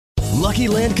Lucky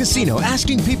Land Casino,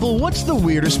 asking people, what's the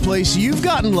weirdest place you've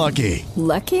gotten lucky?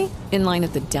 Lucky? In line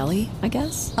at the deli, I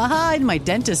guess? Aha, in my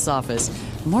dentist's office.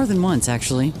 More than once,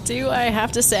 actually. Do I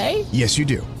have to say? Yes, you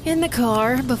do. In the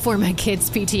car before my kids'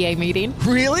 PTA meeting.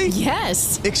 Really?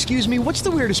 Yes. Excuse me, what's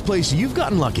the weirdest place you've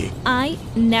gotten lucky? I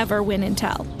never win and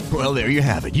tell. Well, there you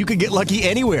have it. You can get lucky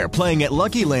anywhere, playing at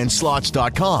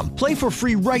LuckyLandSlots.com. Play for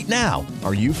free right now.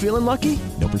 Are you feeling lucky?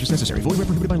 No purchase necessary. Void where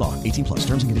prohibited by law. 18 plus.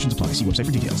 Terms and conditions apply. See website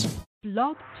for details.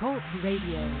 Blog Talk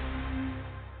Radio.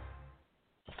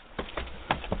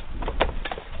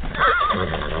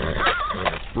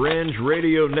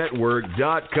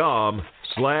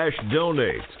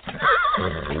 FringeRadioNetwork.com/donate.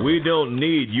 We don't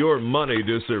need your money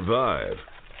to survive.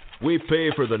 We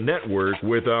pay for the network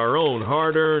with our own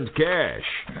hard-earned cash.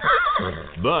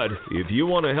 But if you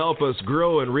want to help us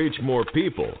grow and reach more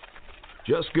people,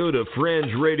 just go to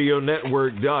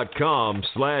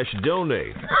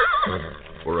FringeRadioNetwork.com/donate.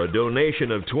 For a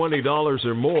donation of $20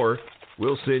 or more,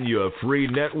 we'll send you a free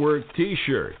network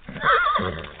t-shirt.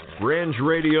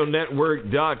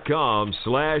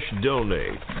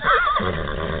 FringeRadioNetwork.com/donate.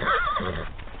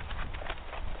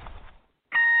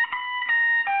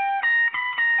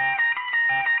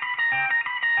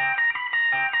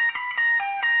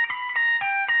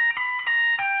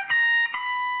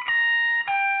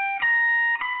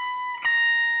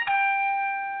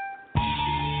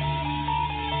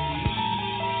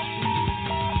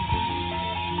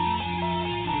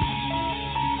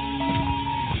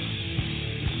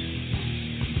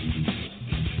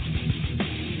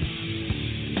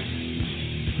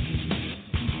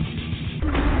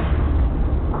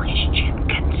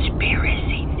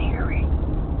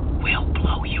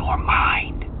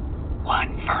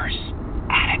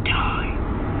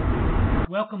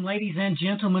 Ladies and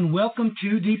gentlemen, welcome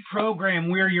to the program.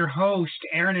 We're your hosts,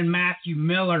 Aaron and Matthew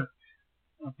Miller.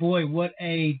 Boy, what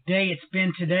a day it's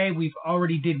been today. We've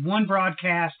already did one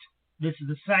broadcast. This is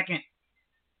the second,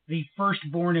 the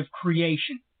Firstborn of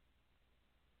creation.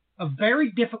 A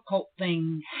very difficult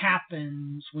thing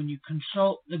happens when you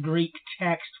consult the Greek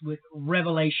text with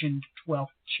Revelation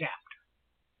 12th chapter.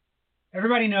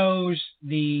 Everybody knows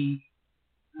the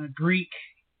Greek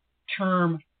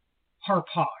term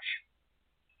harpage.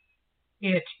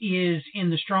 It is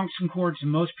in the Strong's Concordance, and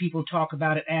most people talk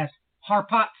about it as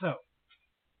harpazo.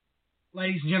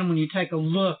 Ladies and gentlemen, when you take a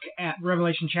look at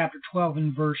Revelation chapter 12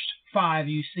 and verse 5,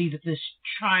 you see that this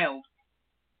child,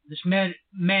 this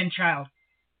man-child,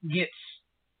 gets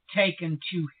taken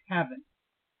to heaven.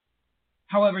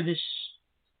 However, this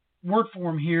word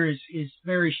form here is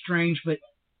very strange, but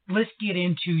let's get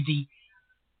into the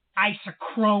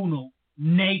isochronal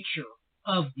nature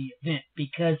of the event,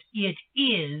 because it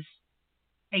is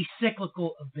a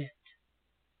cyclical event.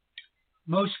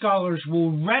 Most scholars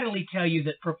will readily tell you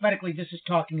that prophetically this is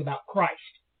talking about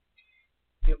Christ.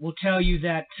 It will tell you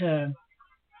that it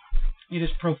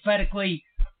is prophetically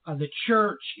the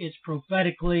church, it's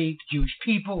prophetically the Jewish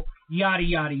people, yada,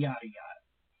 yada, yada, yada.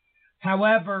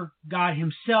 However, God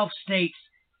himself states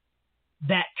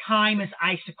that time is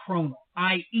isochronal,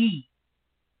 i.e.,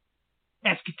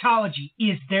 eschatology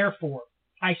is therefore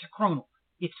isochronal.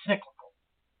 It's cyclical.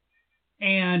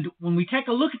 And when we take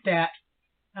a look at that,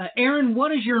 Aaron,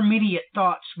 what is your immediate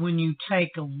thoughts when you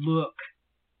take a look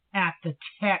at the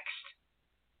text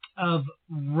of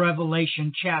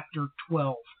Revelation chapter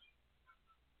 12?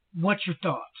 What's your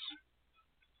thoughts?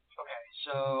 Okay,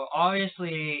 so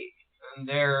obviously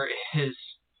there is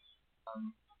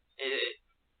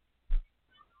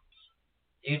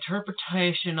the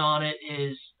interpretation on it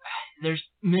is, there's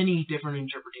many different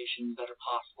interpretations that are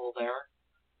possible there.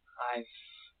 I've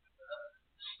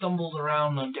stumbled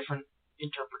around on different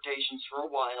interpretations for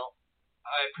a while.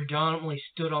 I predominantly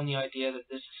stood on the idea that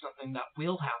this is something that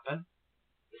will happen.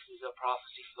 This is a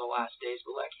prophecy for the last days,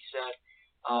 but like you said,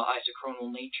 isochronal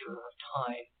nature of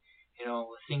time,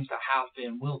 things that have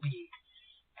been will be,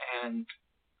 and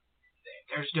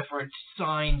there's different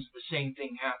signs of the same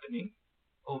thing happening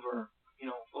over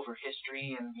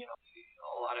history, and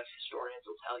a lot of historians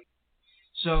will tell you.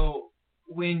 So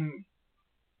when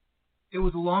it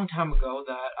was a long time ago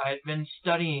that I had been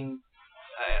studying.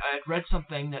 I had read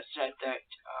something that said that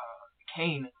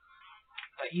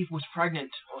Eve was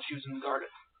pregnant while she was in the garden,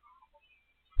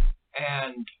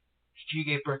 and she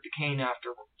gave birth to Cain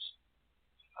afterwards.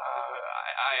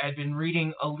 I had been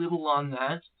reading a little on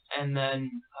that, and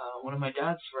then one of my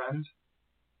dad's friends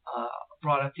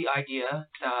brought up the idea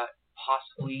that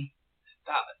possibly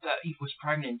that Eve was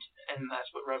pregnant, and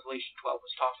that's what Revelation 12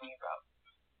 was talking about.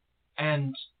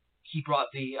 And he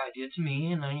brought the idea to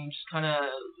me, and I just kind of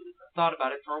thought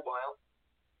about it for a while,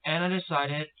 and I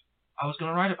decided I was going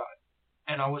to write about it.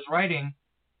 and I was writing,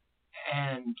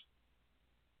 and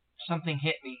something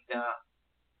hit me that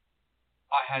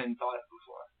I hadn't thought of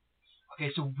before.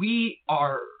 Okay, so we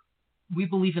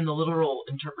believe in the literal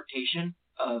interpretation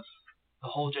of the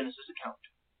whole Genesis account.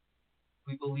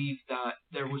 We believe that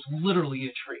there was literally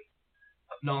a tree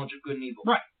of knowledge of good and evil.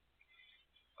 Right.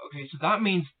 Okay, so that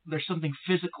means there's something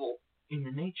physical in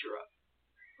the nature of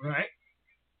it. Right.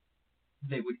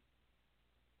 They would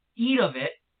eat of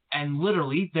it, and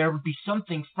literally there would be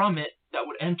something from it that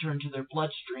would enter into their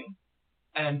bloodstream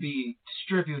and be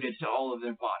distributed to all of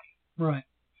their body. Right.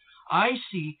 I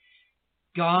see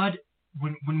God,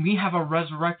 when we have our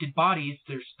resurrected bodies,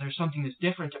 there's something that's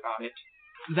different about it.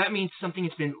 That means something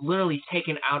has been literally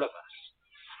taken out of us.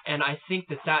 And I think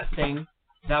that thing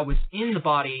that was in the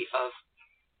body of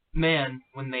man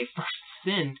when they first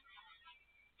sinned,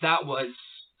 that was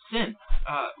sin.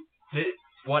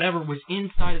 Whatever was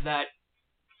inside of that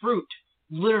fruit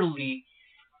literally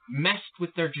messed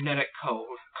with their genetic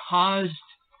code, caused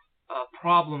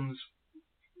problems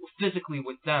physically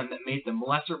with them that made them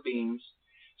lesser beings.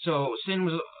 So sin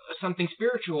was something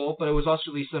spiritual, but it was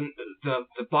also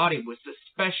the body was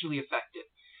especially affected,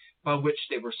 by which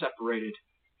they were separated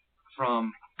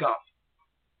from God.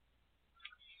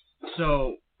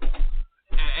 So,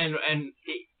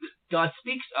 God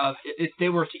speaks of, if they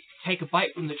were to take a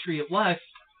bite from the tree of life,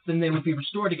 then they would be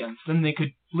restored again. Then they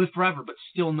could live forever, but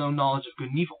still know knowledge of good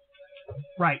and evil.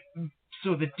 Right.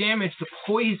 So the damage, the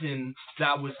poison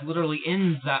that was literally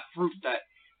in that fruit that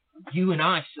you and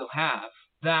I still have,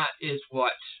 that is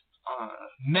what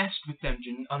messed with them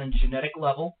on a genetic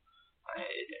level.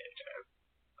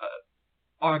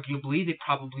 Arguably, they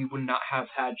probably would not have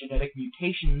had genetic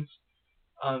mutations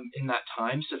in that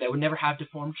time, so they would never have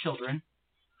deformed children.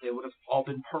 They would have all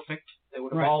been perfect. They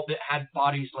would have all had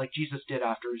bodies like Jesus did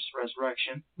after his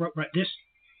resurrection. Right.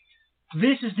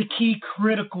 This is the key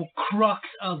critical crux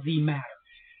of the matter.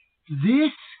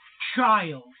 This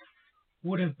child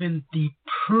would have been the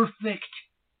perfect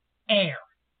heir.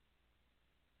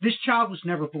 This child was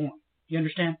never born. You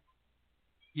understand?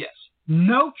 Yes.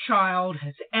 No child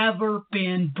has ever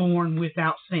been born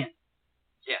without sin.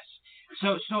 Yes.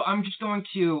 So I'm just going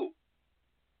to,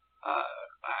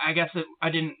 I guess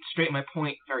I didn't straighten my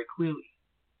point very clearly.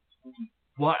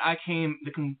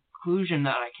 The conclusion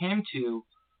that I came to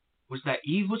was that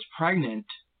Eve was pregnant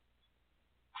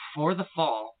before the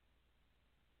fall,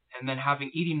 and then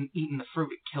having eaten the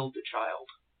fruit, it killed the child.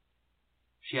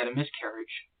 She had a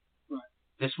miscarriage. Right.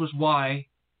 This was why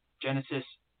Genesis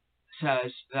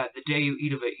says that the day you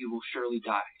eat of it, you will surely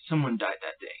die. Someone died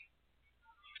that day.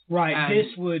 Right. And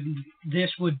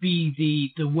this would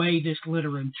be the way this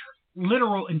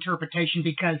literal interpretation,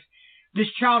 because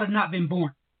this child had not been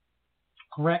born.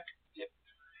 Correct? Yep.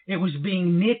 It was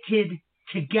being knitted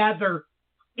together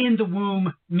in the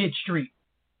womb midstream.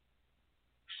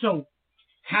 So,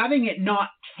 having it not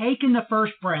taken the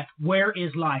first breath, where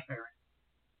is life, Aaron?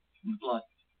 In the blood.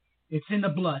 It's in the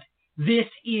blood. This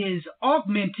is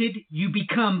augmented. You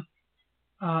become,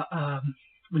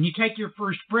 when you take your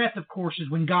first breath, of course, is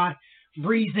when God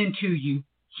breathes into you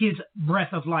his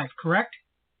breath of life, correct?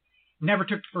 Never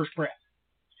took the first breath.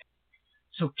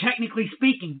 So technically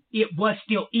speaking, it was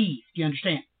still Eve. Do you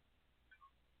understand?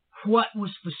 What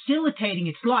was facilitating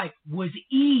its life was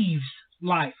Eve's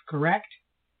life, correct?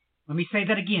 Let me say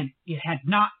that again. It had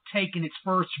not taken its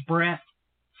first breath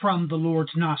from the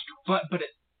Lord's nostrils. Right.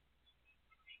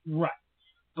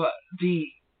 But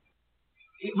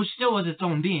it was still as its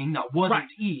own being. Now,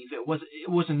 wasn't Eve. It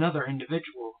was another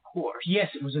individual, of course.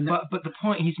 Yes, it was another. But the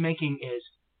point he's making is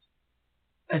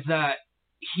that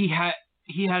he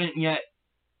hadn't yet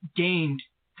gained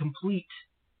complete,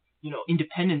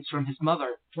 independence from his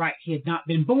mother. Right. He had not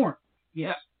been born.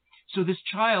 Yeah. So this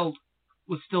child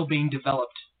was still being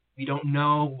developed. We don't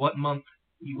know what month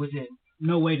he was in.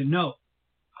 No way to know.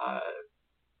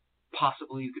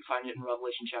 Possibly you could find it in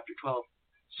Revelation chapter 12.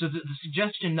 So the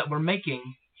suggestion that we're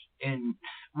making in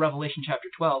Revelation chapter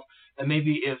 12, that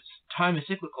maybe if time is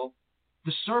cyclical,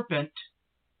 the serpent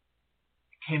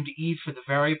came to Eve for the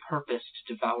very purpose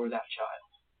to devour that child.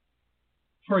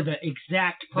 For the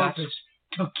exact purpose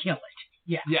to kill it.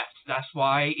 Yeah. Yes, that's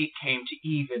why it came to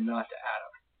Eve and not to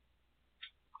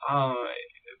Adam.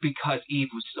 Because Eve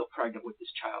was still pregnant with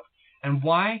this child. And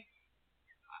why?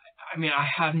 I mean, I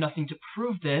have nothing to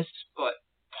prove this, but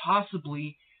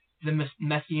possibly the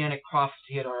messianic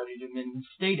prophecy had already been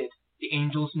stated. The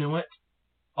angels knew it.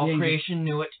 All creation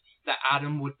knew it, that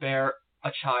Adam would bear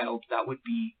a child that would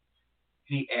be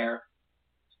the heir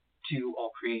to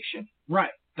all creation.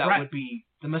 Right. That would be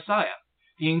the Messiah,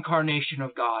 the incarnation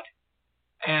of God.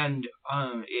 And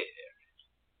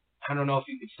I don't know if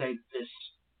you could say that this.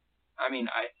 I mean,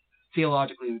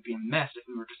 theologically it would be a mess if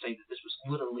we were to say that this was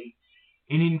literally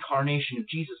an incarnation of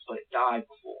Jesus, but it died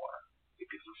before it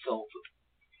could fulfill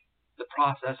the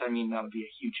process. I mean, that would be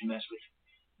a huge mess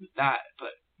with that.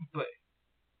 But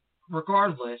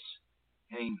regardless,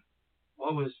 I mean,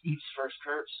 what was Eve's first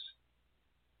curse?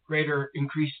 Greater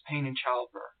increased pain in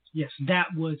childbirth. Yes, that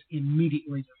was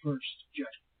immediately the first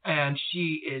judgment. And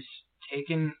she is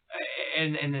taken,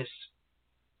 and this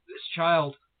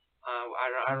child,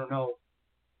 I don't know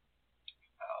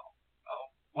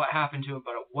what happened to him,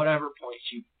 but at whatever point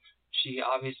she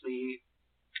obviously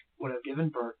would have given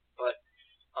birth, but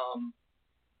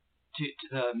to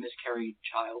the miscarried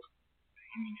child.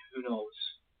 I mean, who knows?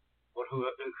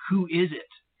 Who is it?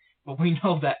 But we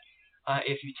know that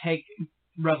if you take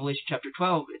Revelation chapter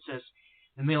 12, it says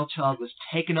the male child was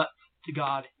taken up to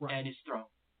God and his throne.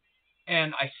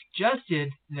 And I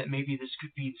suggested that maybe this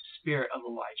could be the spirit of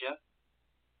Elijah,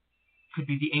 could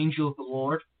be the angel of the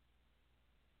Lord.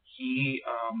 He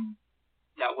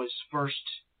that was first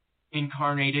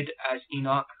incarnated as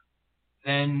Enoch,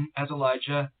 then as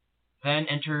Elijah, then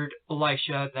entered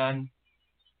Elisha, then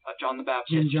John the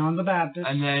Baptist. And John the Baptist.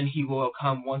 And then he will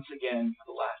come once again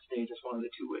for the last days as one of the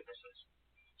two witnesses.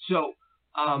 So,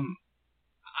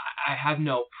 I have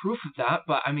no proof of that,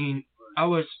 but I mean, I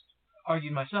was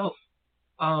arguing myself,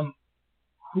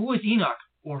 who is Enoch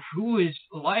or who is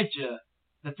Elijah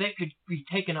that they could be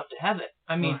taken up to heaven?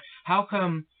 I mean, how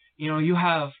come, you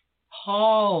have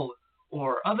Paul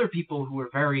or other people who are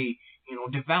very,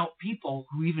 devout people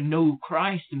who even know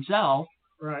Christ himself,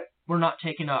 were not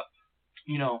taken up,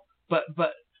 but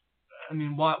I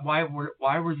mean, why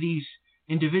were these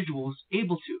individuals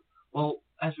able to? Well,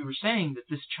 as we were saying, that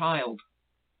this child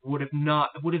would have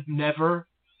never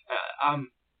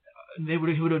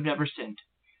sinned.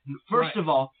 First of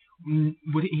all,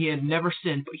 he had never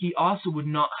sinned, but he also would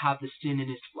not have the sin in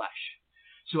his flesh.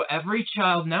 So every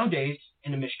child nowadays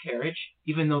in a miscarriage,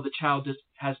 even though the child is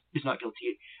not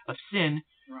guilty of sin,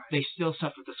 they still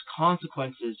suffer the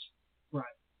consequences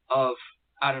of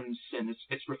Adam's sin.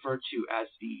 It's referred to as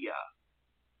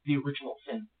the original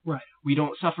sin. We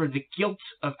don't suffer the guilt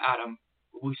of Adam,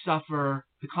 but we suffer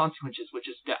the consequences, which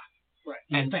is death.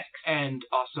 And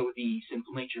also the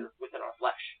sinful nature within our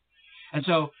flesh. And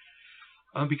so,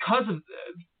 because of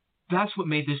that's what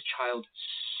made this child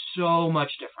so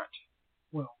much different.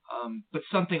 But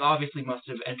something obviously must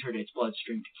have entered its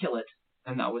bloodstream to kill it,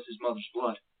 and that was his mother's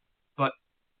blood. But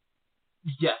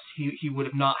yes, he would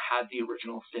have not had the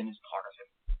original sin as part of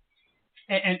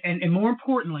him. And more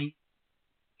importantly,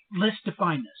 let's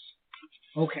define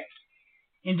this. Okay.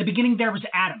 In the beginning, there was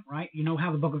Adam, right? You know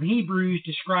how the book of Hebrews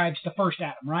describes the first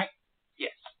Adam, right?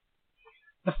 Yes.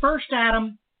 The first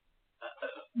Adam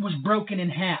was broken in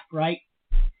half, right?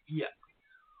 Yeah.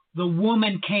 The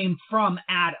woman came from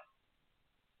Adam.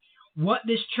 What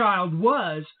this child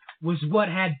was what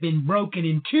had been broken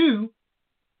in two,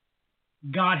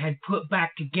 God had put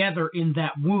back together in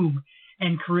that womb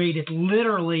and created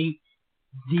literally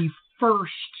the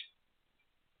first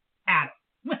Adam.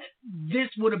 This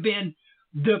would have been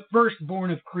the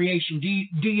firstborn of creation.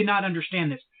 Do you not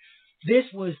understand this? This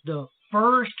was the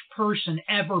first person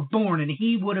ever born, and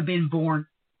he would have been born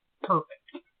perfect.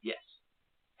 Yes.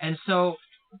 And so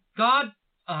God,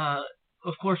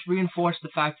 of course, reinforced the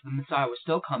fact that the Messiah was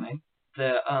still coming.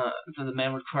 That the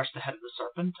man would crush the head of the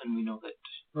serpent, and we know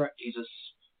that Jesus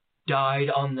died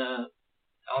on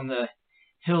the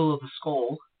hill of the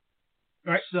skull.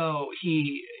 Right. So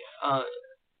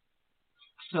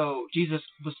so Jesus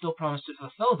was still promised to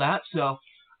fulfill that. So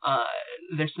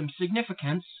there's some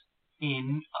significance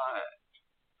in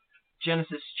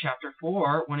Genesis chapter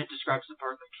 4 when it describes the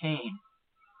birth of Cain.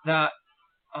 That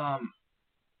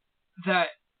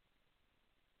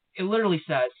it literally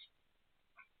says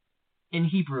in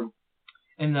Hebrew,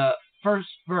 in the first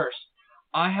verse,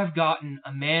 I have gotten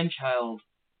a man-child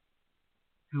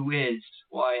who is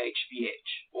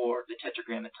YHVH, or the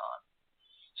Tetragrammaton.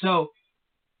 So,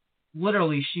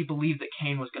 literally, she believed that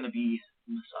Cain was going to be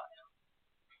the Messiah.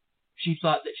 She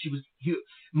thought that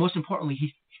most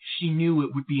importantly, she knew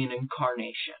it would be an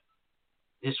incarnation.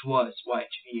 This was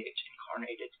YHVH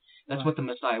incarnated. That's what the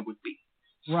Messiah would be.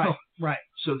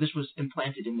 So this was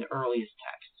implanted in the earliest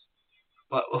texts.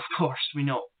 But, of course, we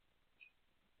know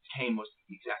Cain was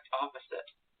the exact opposite.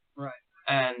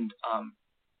 And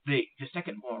the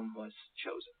secondborn was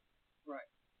chosen.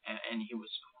 And he was,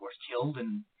 of course, killed,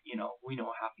 and, we know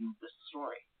what happened with this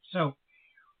story. So,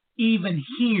 even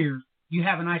here, you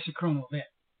have an isochronal event.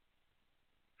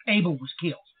 Abel was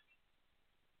killed.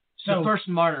 So, the first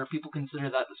martyr, people consider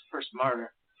that the first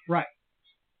martyr. Right.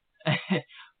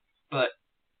 But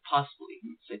possibly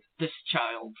say that this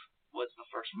child was the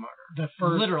first martyr. The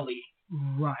first, literally.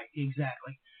 Right,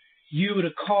 exactly. You would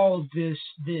have called this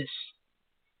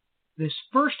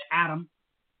first Adam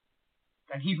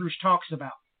that Hebrews talks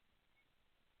about.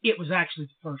 It was actually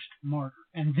the first martyr,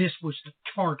 and this was the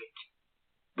target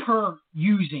per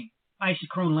using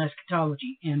isochronal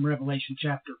eschatology in Revelation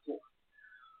chapter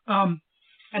 4.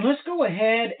 And let's go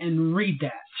ahead and read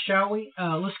that, shall we?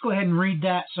 Let's go ahead and read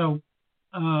that. So,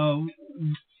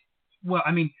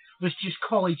 let's just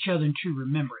call each other into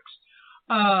remembrance.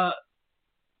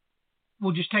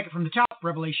 We'll just take it from the top,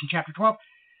 Revelation chapter 12.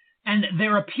 And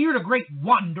there appeared a great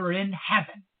wonder in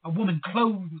heaven, a woman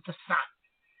clothed with the sun,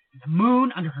 and the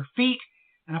moon under her feet,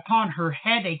 and upon her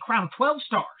head a crown of 12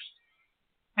 stars.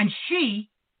 And she,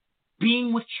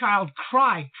 being with child,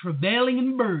 cried, travailing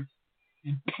in birth,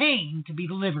 and pain to be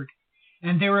delivered.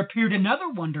 And there appeared another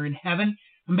wonder in heaven,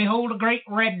 and behold, a great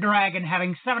red dragon,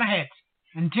 having 7 heads,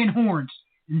 and 10 horns,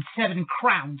 and 7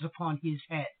 crowns upon his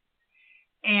head.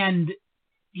 And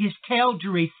his tail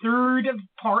drew a third of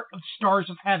part of the stars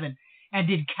of heaven, and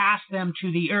did cast them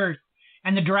to the earth.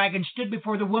 And the dragon stood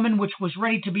before the woman which was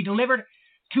ready to be delivered,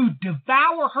 to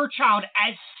devour her child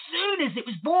as soon as it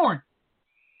was born.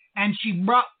 And she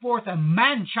brought forth a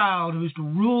man-child who was to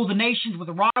rule the nations with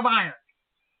a rod of iron.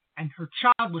 And her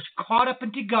child was caught up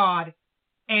into God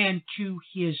and to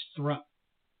his throne.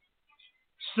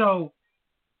 So,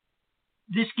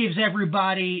 this gives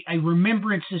everybody a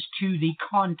remembrance as to the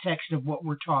context of what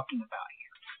we're talking about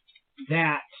here.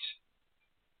 That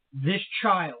this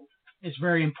child is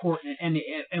very important.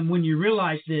 And when you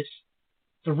realize this,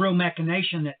 the real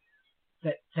machination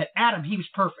that Adam, he was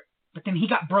perfect. But then he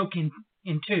got broken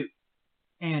in two.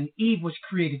 And Eve was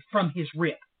created from his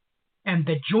rib. And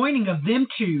the joining of them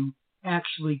two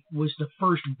actually was the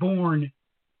firstborn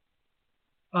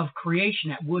of creation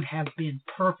that would have been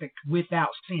perfect without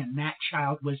sin. That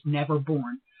child was never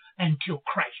born until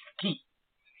Christ came.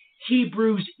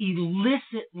 Hebrews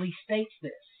illicitly states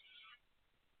this.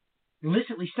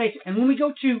 Illicitly states it. And when we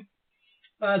go to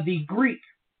the Greek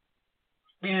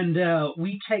and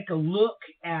we take a look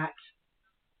at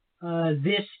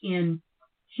this in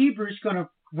Hebrews, going to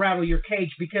rattle your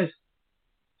cage because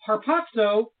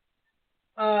harpazo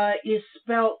is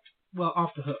spelt, well,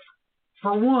 off the hook.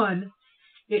 For one,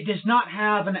 it does not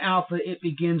have an alpha. It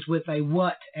begins with a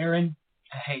what, Aaron?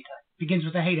 A theta. Begins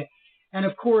with a theta. And,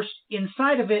 of course,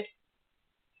 inside of it,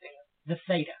 the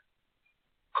theta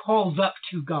calls up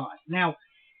to God. Now,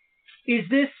 is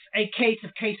this a case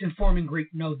of case and form in Greek?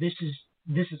 No, this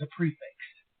is a prefix.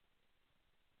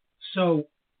 So,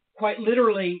 quite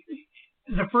literally,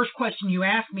 the first question you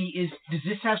ask me is, does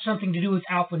this have something to do with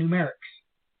alphanumerics?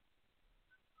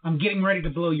 I'm getting ready to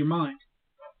blow your mind.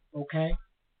 Okay?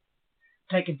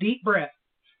 Take a deep breath.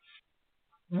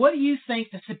 What do you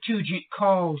think the Septuagint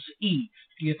calls Eve?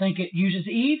 Do you think it uses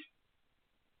Eve?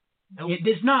 Nope. It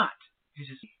does not. It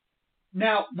uses Eve.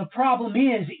 Now, the problem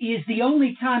is the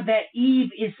only time that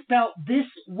Eve is spelt this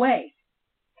way,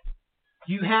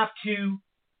 you have to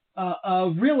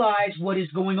realize what is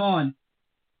going on.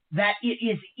 That it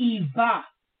is Eva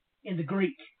in the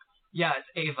Greek. Yeah, it's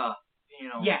Ava.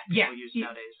 Yeah. Use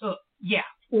nowadays. Yeah.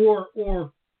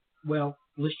 Or, well,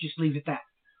 let's just leave it at that.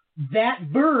 That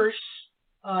verse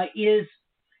is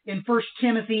in 1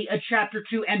 Timothy chapter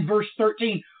 2 and verse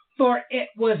 13. For it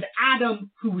was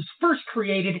Adam who was first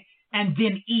created, and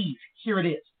then Eve. Here it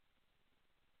is.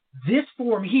 This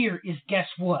form here is, guess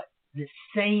what? The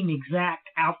same exact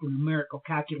alphanumerical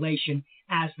calculation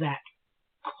as that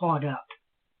caught up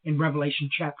in Revelation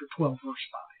chapter 12, verse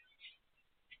 5.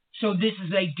 So this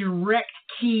is a direct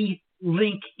key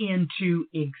link into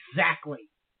exactly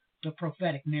the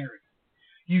prophetic narrative.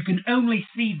 You can only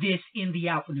see this in the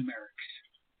alphanumerics.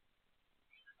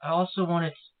 I also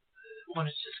wanted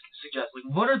to suggest,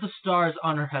 what are the stars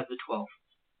on her head, the 12?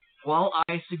 Well,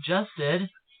 I suggested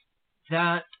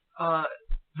that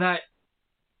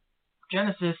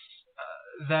Genesis,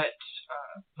 that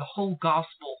the whole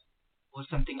gospel was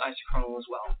something isochronal as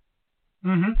well.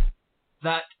 Mm-hmm.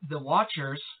 That the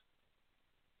Watchers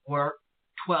were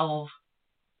 12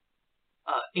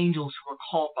 angels who were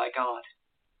called by God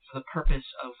for the purpose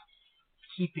of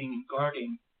keeping and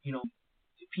guarding,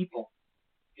 the people,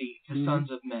 the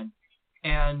sons of men.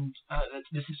 And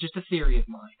this is just a theory of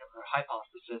mine, or a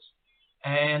hypothesis,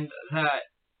 and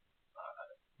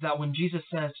that when Jesus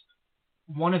says,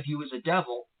 one of you is a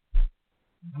devil,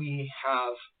 we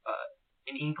have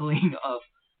an inkling of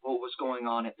what was going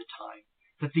on at the time.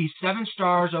 That these 7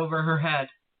 stars over her head,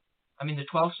 the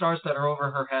 12 stars that are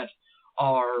over her head,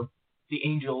 are the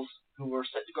angels who were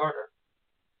set to guard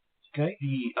her. Okay.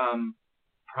 The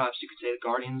perhaps you could say the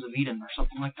guardians of Eden or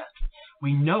something like that.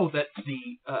 We know that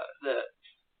the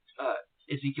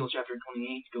Ezekiel chapter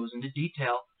 28 goes into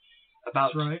detail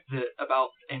about about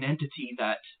an entity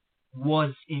that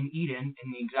was in Eden,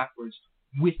 in the exact words,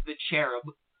 with the cherub.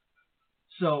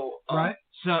 So,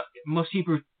 so most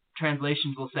Hebrew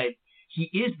translations will say he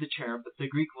is the cherub, but the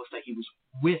Greek will say he was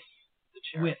with the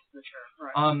cherub. With the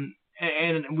cherub, right.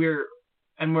 And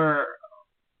we're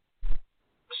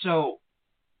so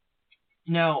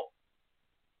now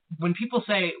when people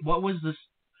say, what was this,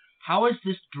 how is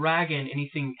this dragon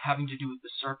anything having to do with the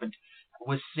serpent?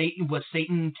 Was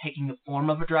Satan taking the form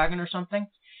of a dragon or something?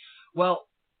 Well,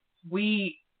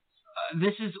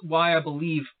 this is why I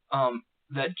believe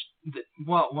that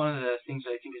one of the things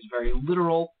that I think is very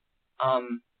literal.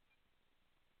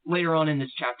 Later on in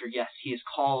this chapter, yes, he is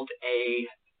called a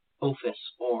ophis,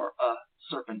 or a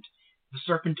serpent, the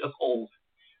serpent of old.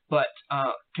 But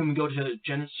can we go to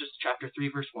Genesis chapter 3,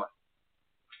 verse 1?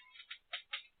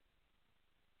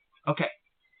 Okay.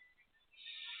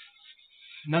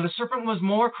 Now the serpent was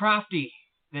more crafty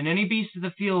than any beast of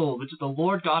the field which the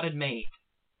Lord God had made.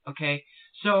 Okay,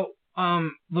 so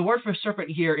the word for serpent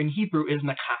here in Hebrew is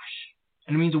nakash,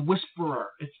 and it means a whisperer.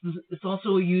 It's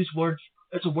also a word.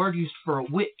 It's a word used for a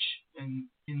witch in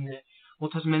the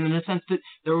Old Testament, in the sense that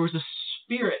there was a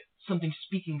spirit, something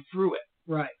speaking through it.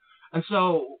 Right. And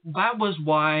so that was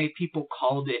why people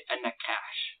called it a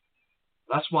nakash.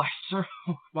 That's why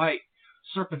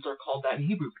serpents are called that in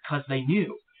Hebrew, because they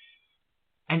knew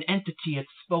an entity had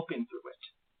spoken through it.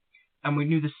 And we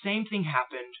knew the same thing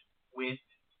happened with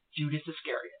Judas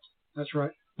Iscariot. That's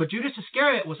right. But Judas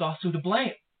Iscariot was also to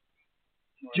blame.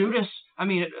 Right.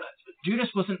 Judas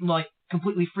wasn't like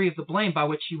completely free of the blame by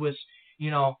which he was,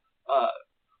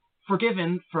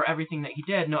 forgiven for everything that he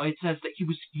did. No, it says that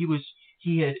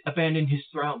he had abandoned his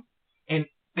throne, and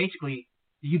basically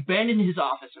he abandoned his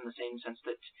office in the same sense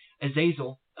that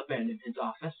Azazel abandoned his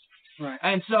office. Right.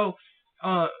 And so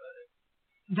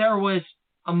there was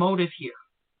a motive here.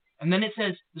 And then it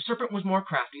says the serpent was more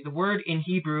crafty. The word in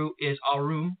Hebrew is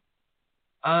arum,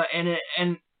 and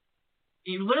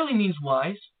it literally means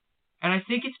wise. And I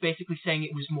think it's basically saying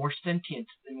it was more sentient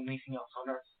than anything else on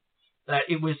earth. That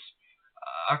it was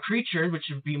a creature, which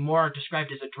would be more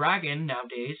described as a dragon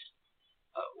nowadays,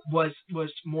 was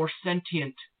more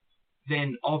sentient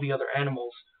than all the other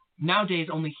animals. Nowadays,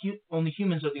 only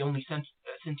humans are the only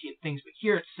sentient things. But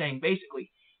here it's saying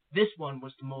basically this one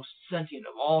was the most sentient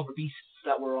of all the beasts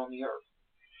that were on the earth.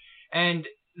 And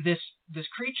this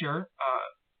creature,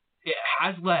 it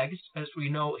has legs, as we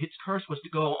know. Its curse was to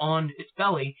go on its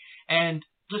belly. And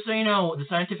just so you know, the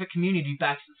scientific community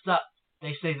backs this up.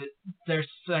 They say that there's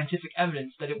scientific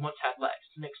evidence that it once had legs.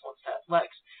 Snakes once had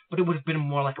legs. But it would have been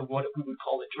more like what we would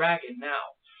call a dragon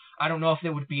now. I don't know if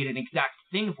there would be an exact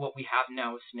thing of what we have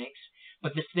now with snakes,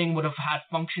 but this thing would have had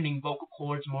functioning vocal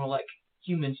cords more like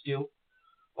humans do.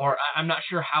 Or I'm not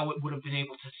sure how it would have been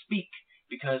able to speak,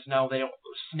 because now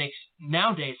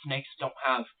nowadays snakes don't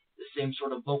have the same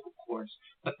sort of vocal cords.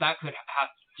 But that could have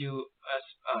to do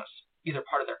as either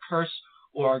part of their curse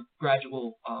or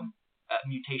gradual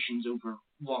mutations over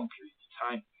long periods of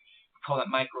time. We call that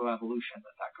microevolution,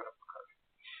 that could have occurred.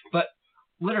 But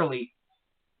literally,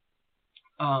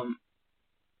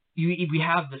 we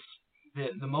have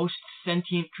the most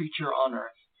sentient creature on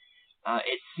earth.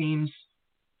 It seems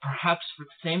perhaps for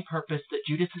the same purpose that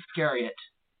Judas Iscariot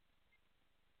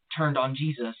turned on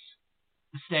Jesus,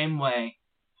 the same way.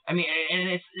 I mean, and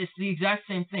it's the exact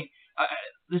same thing.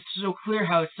 It's so clear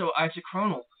how it's so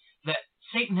isochronal that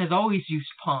Satan has always used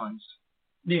pawns.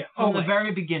 Yeah, from the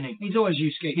very beginning. He's always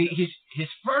used scapegoats. His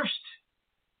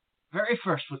very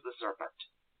first was the serpent.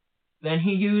 Then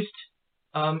he used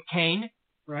Cain.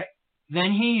 Right.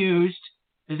 Then he used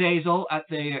Azazel at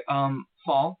the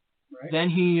fall. Right.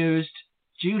 Then he used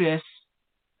Judas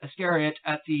Iscariot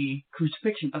at the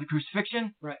crucifixion.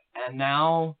 Right. And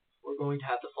now we're going to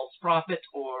have the false prophet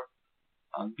or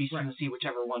beast from the sea,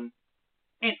 whichever one.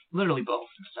 And literally both,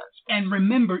 in a sense. And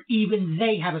remember, even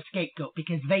they have a scapegoat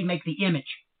because they make the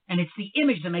image. And it's the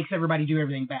image that makes everybody do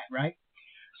everything bad, right?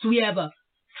 So we have a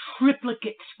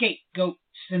triplicate scapegoat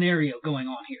scenario going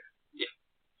on here. Yeah.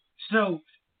 So,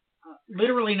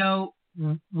 literally,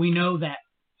 we know that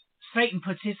Satan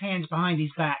puts his hands behind his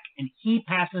back and he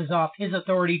passes off his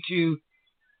authority to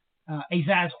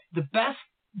Azazel. The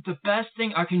best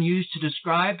thing I can use to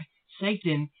describe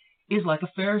Satan is like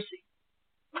a Pharisee.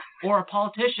 Or a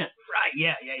politician. Right,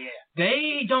 yeah.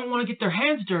 They don't want to get their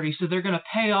hands dirty, so they're going to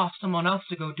pay off someone else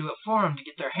to go do it for them to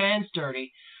get their hands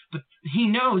dirty. But he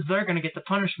knows they're going to get the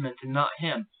punishment and not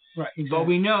him. Right, exactly. But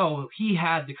we know he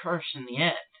had the curse in the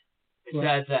end. It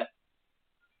says that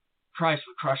Christ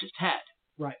would crush his head.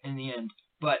 Right. In the end.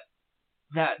 But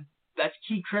that's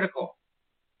key critical.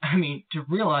 I mean, to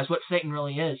realize what Satan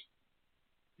really is.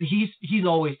 He's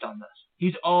always done this.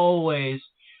 He's always.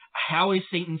 How is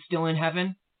Satan still in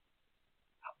heaven?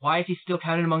 Why is he still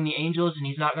counted among the angels and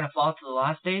he's not going to fall to the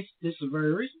last days? This is the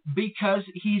very reason. Because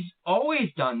he's always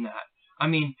done that. I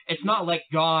mean, it's not like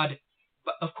God.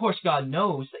 But of course, God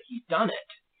knows that he's done it.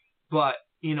 But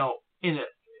he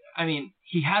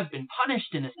has been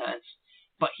punished in a sense.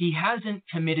 But he hasn't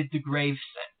committed the grave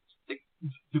sin.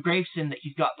 The grave sin that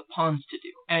he's got the pawns to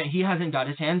do. And he hasn't got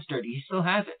his hands dirty. He still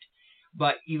hasn't.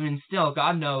 But even still,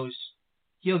 God knows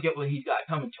he'll get what he's got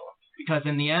coming to him. Because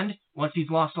in the end, once he's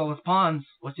lost all his pawns,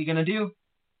 what's he going to do?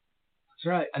 That's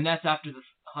right. And that's after the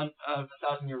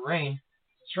 1,000-year reign.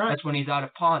 That's right. That's when he's out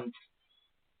of pawns.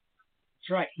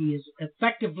 That's right. He is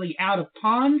effectively out of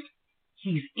pawns.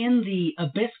 He's in the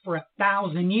abyss for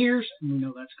 1,000 years. And we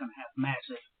know that's going to have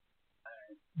massive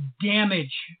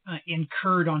damage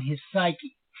incurred on his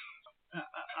psyche.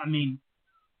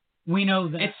 We know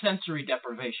that it's sensory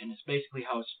deprivation. It's basically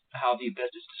how the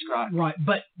abyss is described. Right,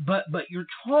 but you're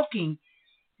talking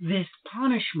this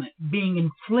punishment being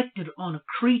inflicted on a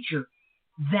creature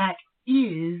that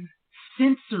is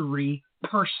sensory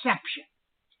perception,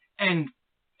 and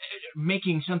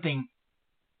making something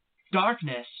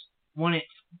darkness when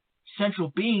its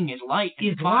central being is light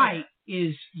and fire. Light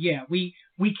is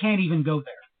we can't even go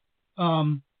there.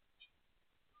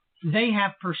 They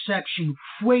have perception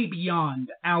way beyond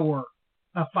our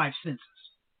five senses.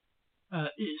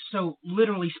 So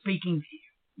literally speaking,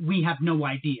 we have no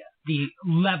idea the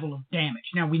level of damage.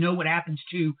 Now we know what happens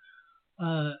to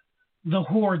the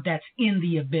horde that's in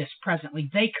the abyss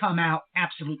presently. They come out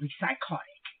absolutely psychotic.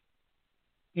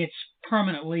 It's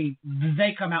permanently,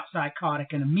 they come out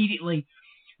psychotic and immediately.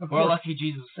 We're lucky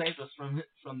Jesus saved us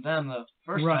from them the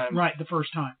first time. Right, the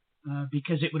first time.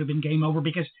 Because it would have been game over.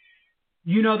 Because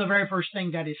the very first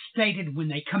thing that is stated when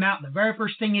they come out, the very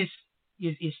first thing is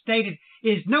stated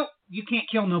is, no, you can't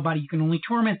kill nobody. You can only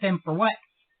torment them for what?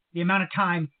 The amount of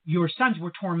time your sons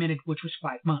were tormented, which was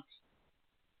 5 months.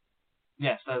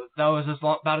 Yes, that was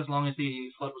about as long as the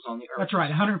flood was on the earth. That's right,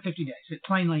 150 days. It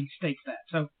plainly states that.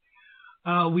 So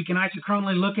we can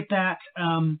isochronally look at that.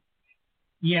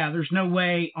 There's no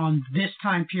way on this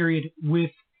time period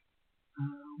with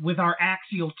our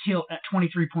axial tilt at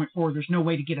 23.4, there's no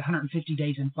way to get 150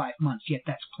 days in 5 months, yet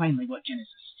that's plainly what Genesis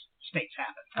states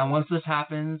happen. And once this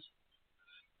happens,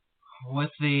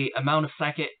 with the amount of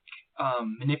psychic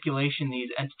manipulation these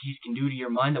entities can do to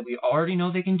your mind that we already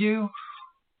know they can do,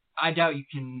 I doubt you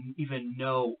can even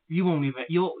know. You won't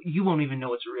even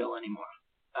know it's real anymore.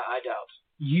 I doubt.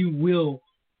 You will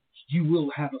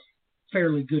have a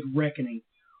fairly good reckoning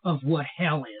of what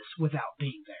hell is without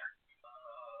being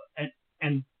there.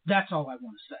 And that's all I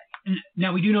want to say.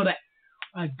 Now, we do know that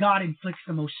God inflicts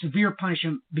the most severe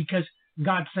punishment because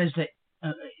God says that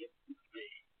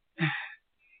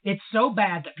it's so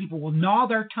bad that people will gnaw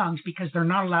their tongues because they're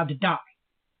not allowed to die.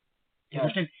 You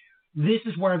understand? This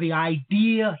is where the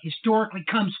idea historically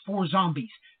comes for zombies.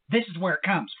 This is where it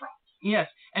comes from. Yes,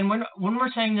 and when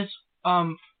we're saying this,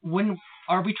 when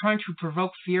are we trying to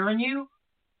provoke fear in you?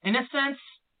 In a sense,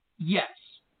 yes.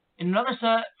 In another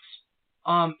sense,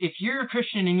 if you're a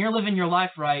Christian and you're living your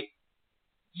life right,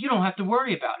 you don't have to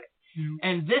worry about it. Mm-hmm.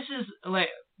 And this is like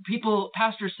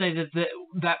pastors say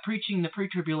that preaching the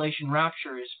pre-tribulation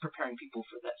rapture is preparing people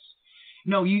for this.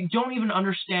 No, you don't even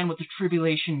understand what the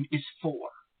tribulation is for.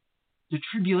 The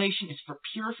tribulation is for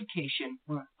purification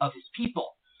of his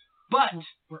people. But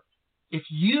if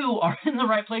you are in the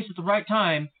right place at the right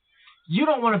time, you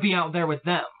don't want to be out there with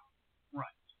them. Right.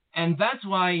 And that's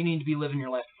why you need to be living your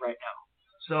life right now.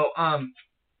 So,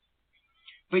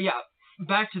 but yeah,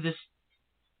 back to this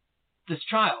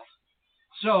child.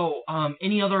 So,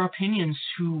 any other opinions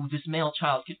who this male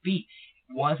child could be?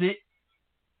 Was it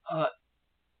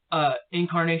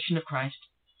incarnation of Christ?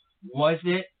 Was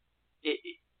it?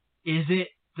 Is it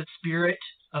the spirit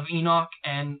of Enoch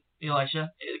and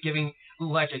Elijah giving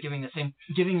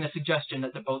the suggestion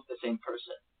that they're both the same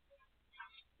person?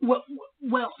 Well,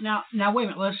 now wait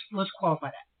a minute. Let's qualify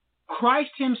that.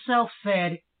 Christ himself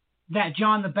said that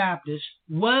John the Baptist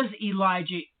was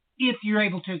Elijah if you're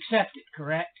able to accept it,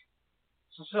 correct?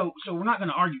 So we're not going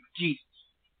to argue with Jesus.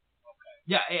 Okay.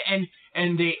 Yeah,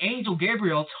 and the angel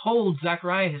Gabriel told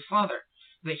Zechariah, his father,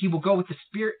 that he will go with the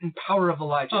spirit and power of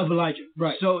Elijah. Of Elijah,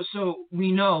 right. So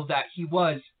we know that he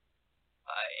was,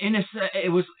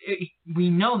 we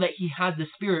know that he had the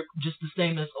spirit just the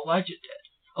same as Elijah did.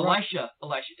 Elisha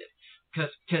did.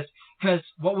 Because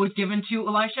what was given to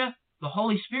Elisha? The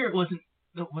Holy Spirit wasn't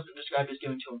described as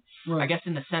given to him. Right. I guess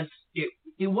in a sense,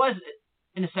 it was,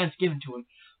 in a sense, given to him.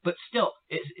 But still,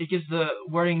 it gives the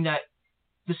wording that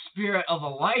the spirit of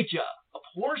Elijah, a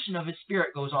portion of his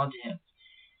spirit goes on to him.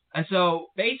 And so,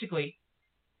 basically,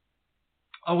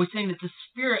 I was saying that the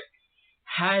spirit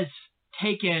has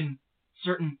taken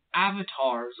certain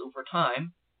avatars over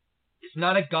time. It's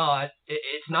not a god.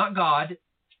 It's not God.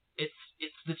 It's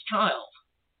this child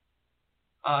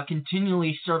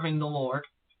continually serving the Lord.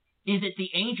 Is it the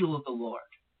angel of the Lord?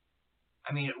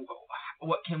 I mean,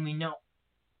 what can we know?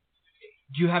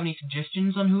 Do you have any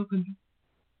suggestions on who it could be?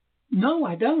 No,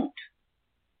 I don't.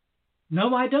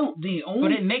 No, I don't.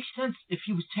 But it makes sense if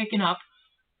he was taken up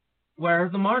where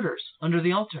the martyrs, under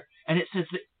the altar. And it says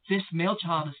that this male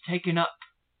child is taken up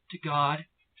to God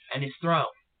and his throne,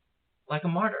 like a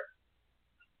martyr.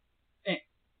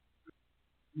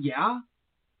 Yeah.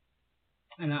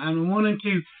 And I'm wanting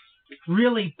to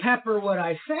really pepper what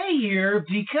I say here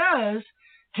because,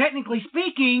 technically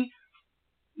speaking,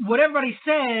 what everybody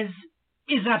says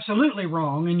is absolutely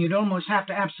wrong, and you'd almost have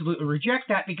to absolutely reject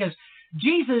that because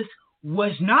Jesus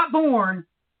was not born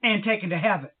and taken to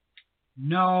heaven.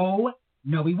 No,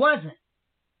 he wasn't.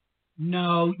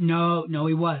 No,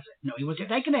 he wasn't. No, he wasn't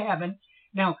taken to heaven.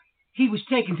 Now, he was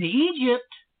taken to Egypt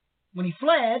when he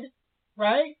fled,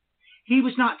 right? He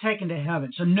was not taken to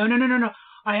heaven. So no.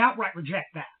 I outright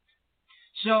reject that.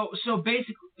 So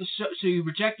basically, so you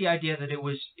reject the idea that it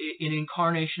was an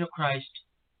incarnation of Christ.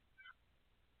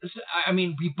 I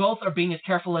mean, we both are being as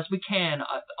careful as we can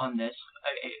on this.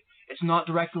 It's not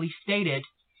directly stated,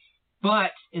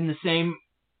 but in the same,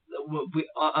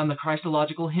 on the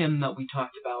Christological hymn that we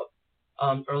talked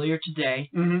about earlier today,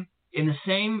 mm-hmm. in the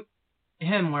same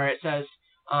hymn where it says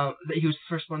that he was the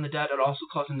firstborn of the dead, it also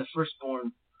calls him the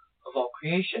firstborn of all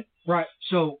creation. Right.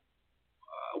 So,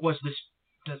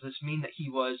 does this mean that he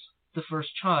was the first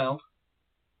child?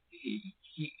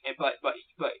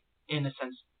 But in a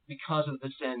sense, because of the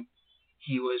sin,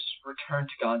 he was returned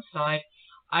to God's side.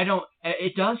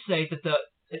 It does say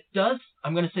that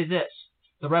I'm going to say this.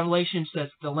 The Revelation says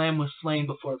the Lamb was slain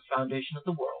before the foundation of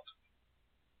the world.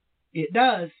 It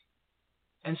does.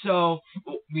 And so,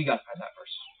 we got to find that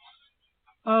verse.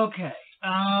 Okay.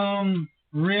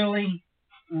 Really?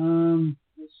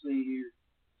 Let's see here.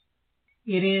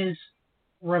 It is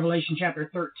Revelation chapter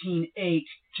 13:8.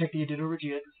 Check the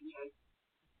Didoregia.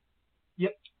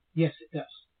 Yep. Yes, it does.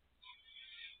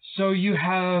 So you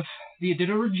have the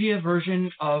Didoregia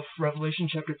version of Revelation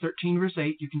chapter 13, verse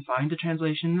 8. You can find the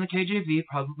translation in the KJV,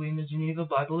 probably in the Geneva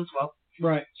Bible as well.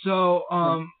 Right. So,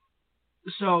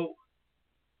 so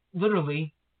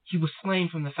literally, he was slain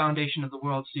from the foundation of the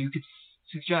world. So you could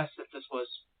suggest that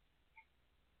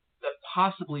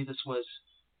possibly this was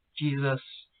Jesus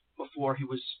before he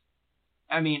was.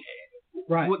 I mean,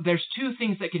 right. There's two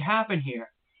things that could happen here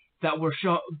that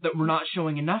we're not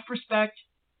showing enough respect,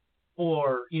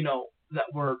 or that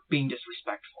we're being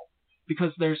disrespectful.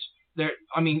 Because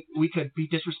we could be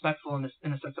disrespectful in the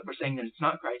sense that we're saying that it's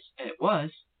not Christ, and it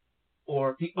was,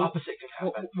 or the opposite could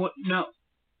happen. No.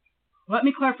 Let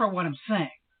me clarify what I'm saying.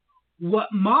 What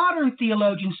modern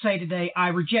theologians say today, I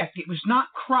reject. It was not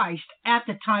Christ at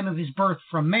the time of his birth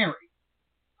from Mary.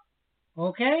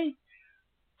 Okay?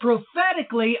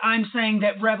 Prophetically, I'm saying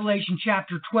that Revelation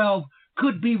chapter 12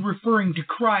 could be referring to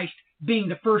Christ being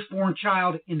the firstborn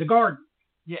child in the garden.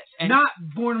 Yes. And not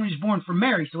born when he was born from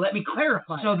Mary. So let me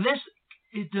clarify. So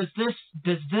does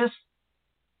this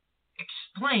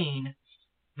explain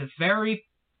the very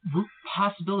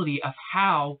possibility of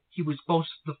how he was both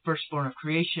the firstborn of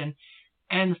creation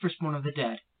and the firstborn of the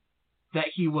dead? That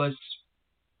he was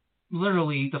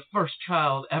literally the first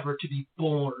child ever to be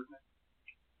born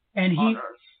on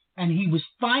earth. And he was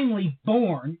finally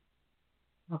born.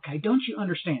 Okay, don't you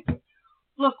understand?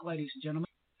 Look, ladies and gentlemen.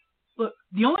 Look,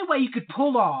 the only way you could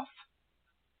pull off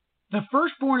the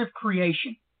firstborn of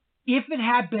creation, if it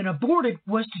had been aborted,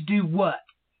 was to do what?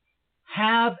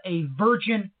 Have a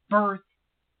virgin birth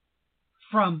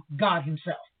from God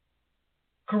himself.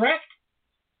 Correct?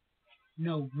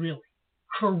 No, really.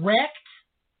 Correct?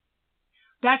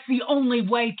 That's the only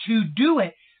way to do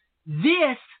it.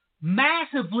 This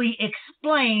massively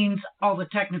explains all the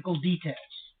technical details.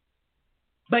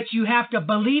 But you have to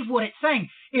believe what it's saying.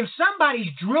 If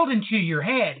somebody's drilled into your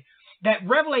head that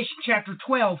Revelation chapter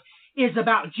 12 is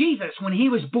about Jesus when he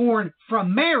was born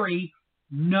from Mary,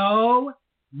 no,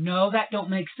 that don't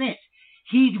make sense.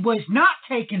 He was not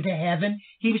taken to heaven.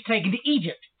 He was taken to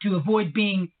Egypt to avoid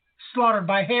being slaughtered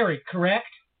by Herod, correct?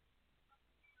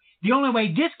 The only way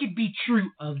this could be true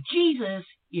of Jesus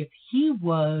if he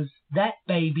was that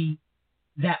baby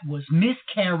that was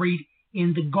miscarried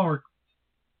in the garden.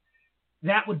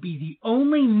 That would be the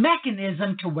only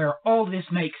mechanism to where all this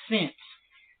makes sense.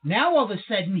 Now all of a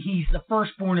sudden he's the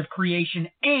firstborn of creation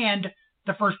and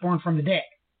the firstborn from the dead.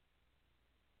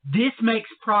 This makes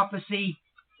prophecy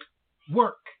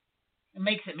work. It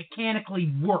makes it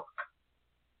mechanically work.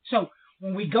 So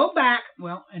when we go back,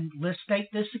 well, and let's state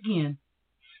this again,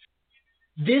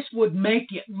 this would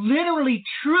make it literally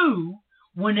true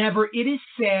whenever it is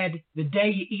said, the day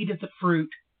you eat of the fruit,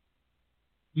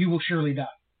 you will surely die.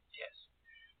 Yes.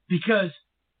 Because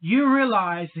you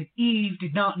realize that Eve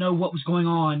did not know what was going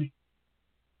on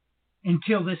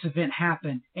until this event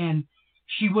happened. And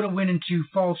she would have went into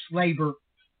false labor.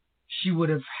 She would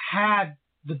have had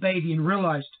the baby and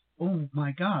realized, oh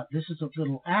my God, this is a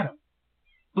little Adam.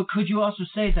 But could you also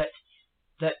say that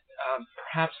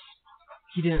perhaps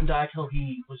he didn't die till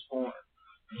he was born?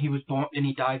 He was born and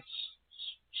he died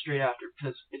straight after,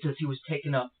 because it says he was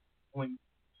taken up when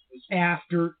he was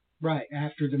after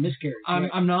the miscarriage.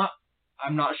 I'm not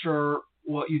sure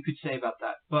what you could say about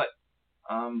that, but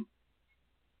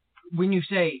when you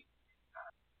say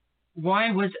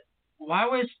why was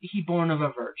he born of a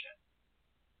virgin?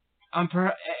 I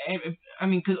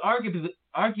mean, because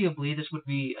arguably this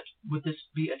would this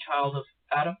be a child of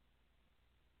Adam?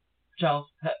 Child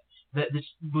that this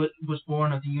was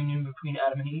born of the union between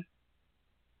Adam and Eve?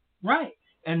 Right.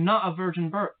 And not a virgin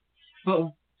birth.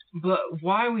 But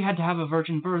why we had to have a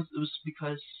virgin birth was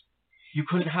because you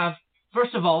couldn't have,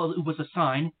 first of all, it was a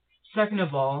sign. Second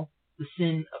of all, the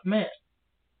sin of man.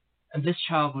 And this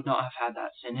child would not have had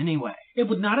that sin anyway. It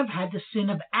would not have had the sin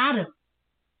of Adam. Do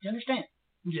you understand?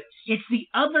 Yes. It's the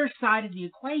other side of the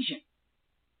equation.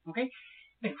 Okay?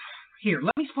 Here,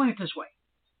 let me explain it this way.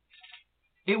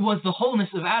 It was the wholeness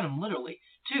of Adam, literally,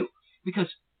 too. Because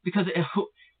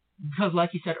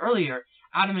like you said earlier,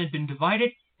 Adam had been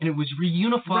divided and it was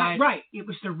reunified. Right. It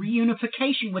was the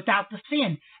reunification without the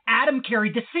sin. Adam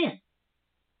carried the sin.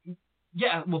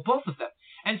 Yeah, well, both of them.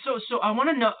 And so I want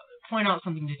to point out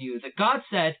something to you. That God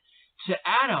said to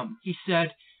Adam, he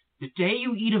said, the day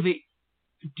you eat of it,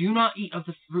 do not eat of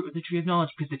the fruit of the tree of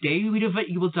knowledge, because the day you eat of it,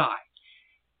 you will die.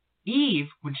 Eve,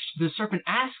 when the serpent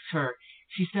asks her,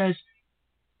 she says,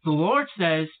 the Lord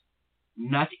says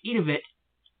not to eat of it,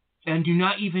 and do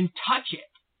not even touch it.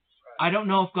 I don't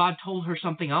know if God told her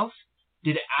something else.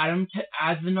 Did Adam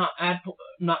add the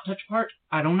not touch part?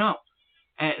 I don't know.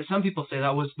 And some people say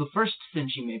that was the first sin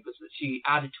she made, was that she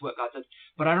added to what God said.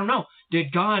 But I don't know.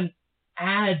 Did God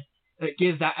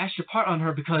give that extra part on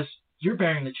her because you're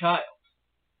bearing the child?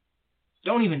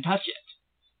 Don't even touch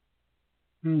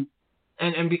it.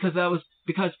 And because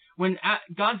when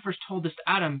God first told this to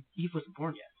Adam, Eve wasn't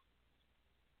born yet.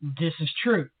 This is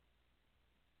true.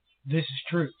 This is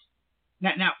true.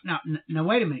 Now,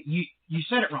 wait a minute. You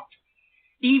said it wrong.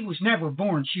 Eve was never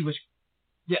born. She was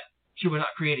not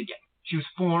created yet. She was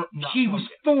formed.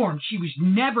 Formed. She was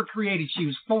never created. She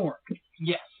was formed.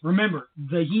 Yes. Remember,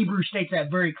 the Hebrew states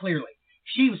that very clearly.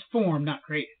 She was formed, not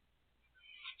created.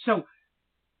 So,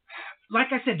 like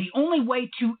I said, the only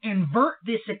way to invert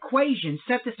this equation,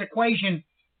 set this equation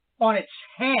on its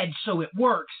head so it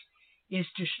works, is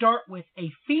to start with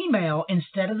a female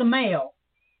instead of the male,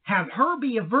 have her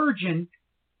be a virgin,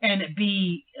 and it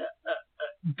be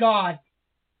God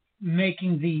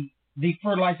making the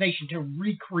fertilization to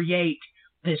recreate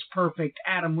this perfect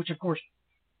Adam, which of course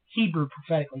Hebrew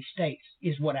prophetically states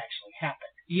is what actually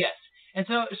happened. Yes. And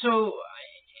so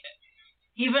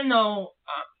even though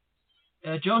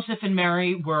Joseph and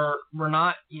Mary were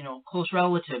not, close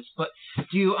relatives, but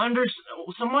do you understand?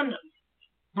 Someone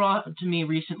brought to me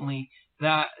recently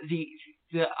that the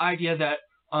idea that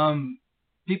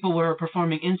people were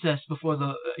performing incest before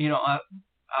the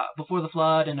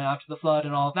flood and after the flood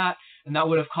and all of that, and that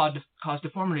would have caused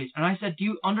deformities. And I said, do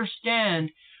you understand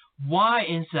why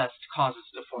incest causes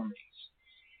deformities?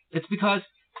 It's because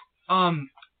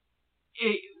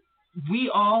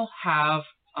we all have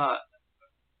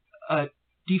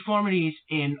deformities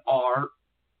in our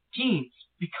genes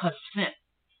because of sin.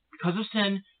 Because of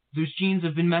sin, those genes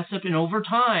have been messed up, and over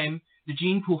time, the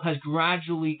gene pool has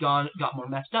gradually got more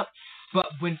messed up. But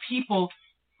when people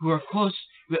who are close,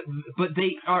 but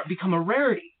they become a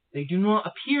rarity. They do not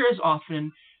appear as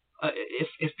often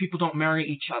if people don't marry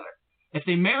each other. If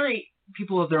they marry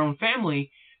people of their own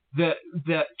family, the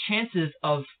chances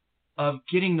of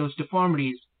getting those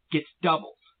deformities gets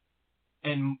doubled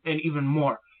and even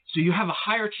more. So you have a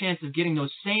higher chance of getting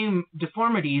those same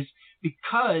deformities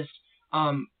because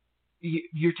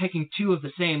you're taking two of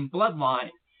the same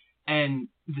bloodline and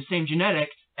the same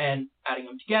genetics and adding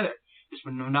them together. This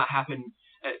would not happen.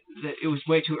 It was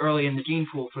way too early in the gene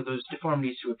pool for those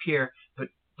deformities to appear, but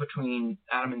between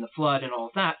Adam and the flood and all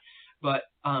of that. But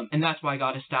and that's why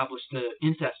God established the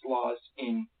incest laws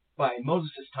by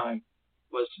Moses' time,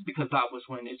 was because that was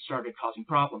when it started causing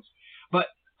problems. But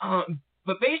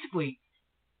basically,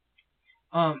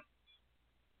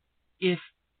 if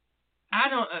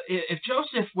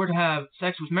Joseph were to have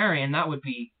sex with Mary, and that would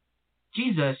be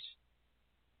Jesus,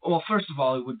 well, first of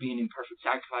all, it would be an imperfect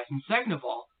sacrifice, and second of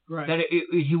all, right. that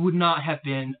he would not have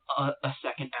been a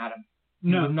second Adam.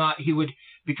 No. He would not. He would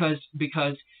because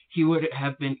he would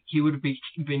have been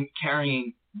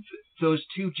carrying those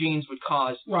two genes would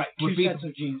cause two sets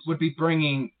of genes would be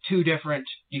bringing two different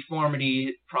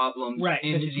deformity problems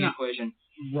into the equation.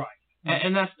 Right.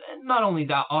 And that's not only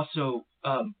that. Also,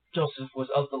 Joseph was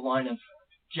of the line of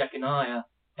Jeconiah,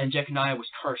 and Jeconiah was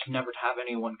cursed never to have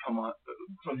anyone come on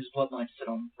from his bloodline to sit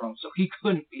on the throne, so he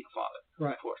couldn't be the father,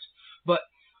 of course.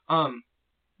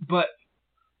 But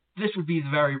this would be the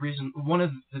very reason, one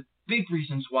of the big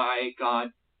reasons why God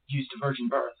used a virgin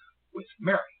birth with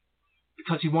Mary,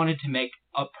 because he wanted to make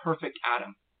a perfect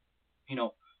Adam. You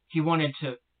know, he wanted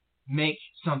to make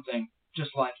something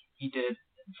just like he did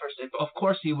first day. Of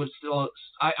course, he would still.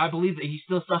 I believe that he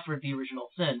still suffered the original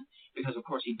sin because, of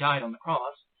course, he died on the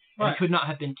cross. And he could not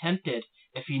have been tempted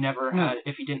if he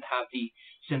if he didn't have the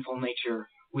sinful nature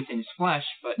within his flesh.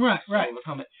 But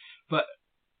overcome it. But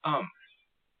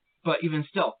even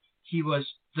still, he was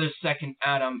the second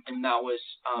Adam, and that was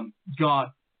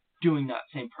God doing that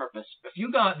same purpose. If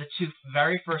you got the two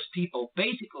very first people,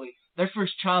 basically their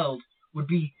first child would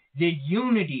be the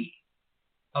unity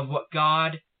of what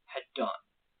God had done.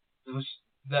 It was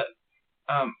the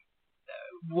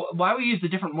why we use the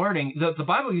different wording. The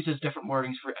Bible uses different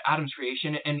wordings for Adam's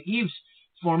creation and Eve's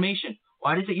formation.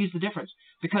 Why does it use the difference?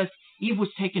 Because Eve was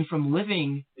taken from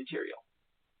living material.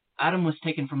 Adam was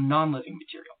taken from non-living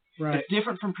material. Right. It's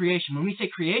different from creation. When we say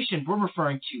creation, we're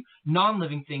referring to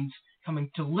non-living things coming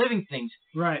to living things.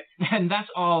 Right. And that's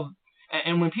all.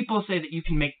 And when people say that you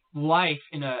can make life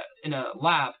in a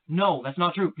lab, no, that's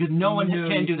not true, because no one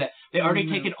can do that. They already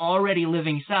take an already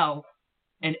living cell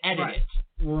and edit it.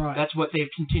 Right. That's what they've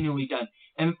continually done.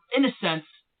 And in a sense,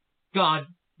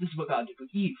 this is what God did with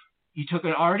Eve. He took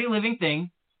an already living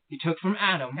thing, he took from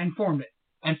Adam, and formed it.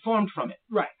 And formed from it.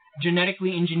 Right.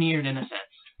 Genetically engineered in a sense.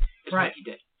 Is what he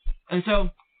did. And so,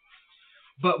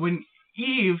 but when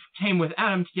Eve came with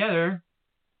Adam together,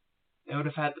 they would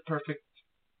have had the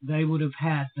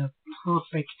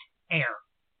perfect heir.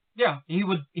 Yeah, he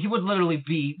would literally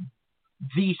be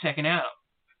the second Adam.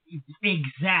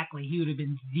 Exactly. He would have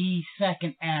been the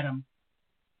second Adam.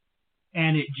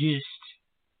 And it just...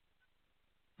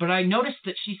 But I noticed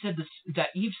that she said this,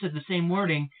 that Eve said the same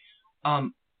wording.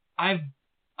 I've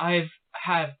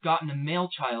gotten a male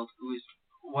child who is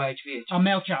YHVH. A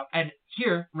male child. And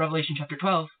here, Revelation chapter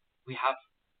 12, we have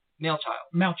male child.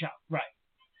 Male child, right.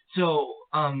 So,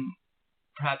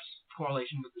 perhaps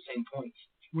correlation with the same points.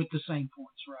 With the same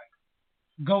points, right.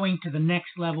 Going to the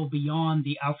next level beyond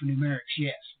the alphanumerics,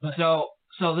 yes. But so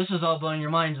this is all blowing your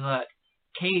mind that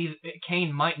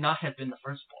Cain might not have been the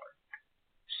firstborn.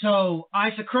 So,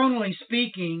 isochronally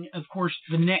speaking, of course,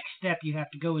 the next step you have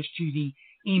to go is to the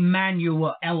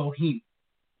Emmanuel Elohim,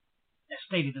 as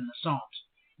stated in the Psalms.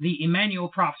 The Emmanuel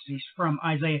prophecies from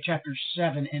Isaiah chapters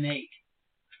 7 and 8.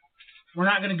 We're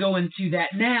not going to go into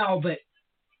that now, but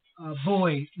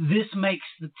boy, this makes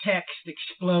the text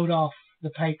explode off the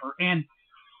paper. And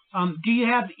do you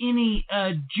have any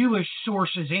Jewish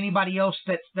sources, anybody else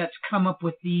that's come up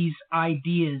with these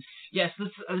ideas? Yes,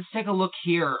 let's take a look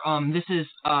here. This is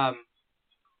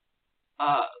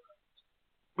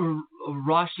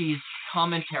Rashi's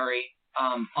commentary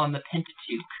on the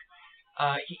Pentateuch.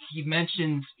 He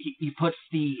mentions, he puts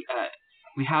we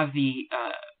have the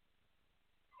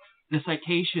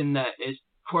citation that is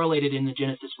correlated in the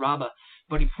Genesis Rabbah,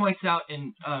 but he points out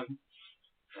in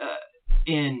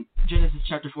Genesis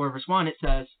chapter 4 verse 1, it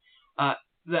says that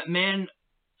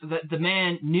the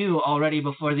man knew already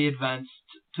before the events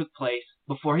took place,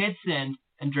 before he had sinned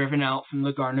and driven out from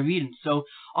the Garden of Eden. So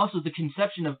also the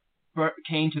conception of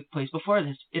Cain took place before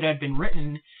this. It had been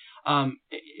written.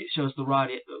 It shows the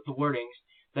wordings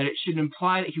that it should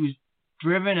imply that he was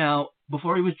driven out.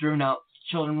 Before he was driven out,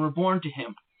 children were born to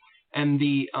him. And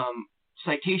the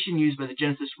citation used by the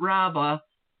Genesis Rabbah,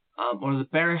 or the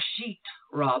Bereshit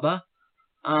Rabbah,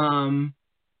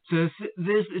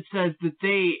 it says that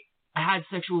they had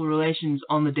sexual relations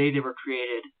on the day they were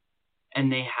created,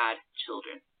 and they had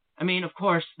children. I mean, of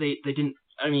course, they didn't.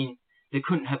 I mean, they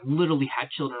couldn't have literally had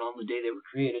children on the day they were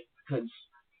created because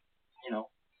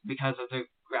of the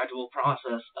gradual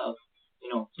process of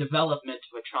development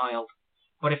of a child.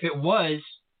 But if it was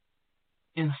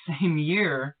in the same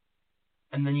year,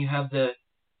 and then you have the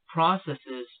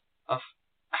processes of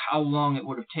how long it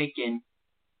would have taken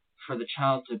for the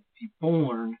child to be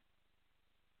born,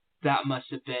 that must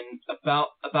have been about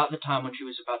the time when she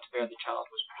was about to bear the child,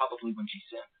 was probably when she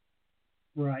sinned.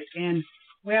 Right. And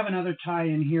we have another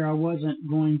tie-in here. I wasn't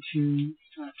going to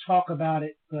talk about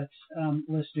it, but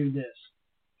let's do this.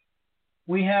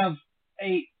 We have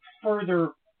a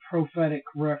further prophetic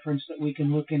reference that we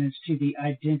can look in as to the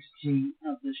identity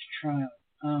of this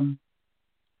child.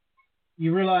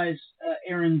 You realize,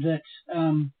 Aaron, that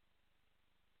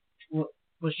well,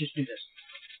 let's just do this.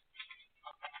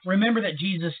 Remember that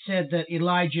Jesus said that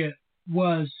Elijah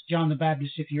was John the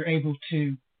Baptist, if you're able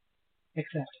to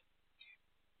accept it.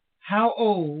 How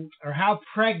old or how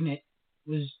pregnant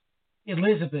was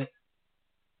Elizabeth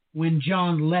when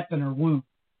John leapt in her womb?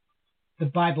 The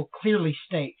Bible clearly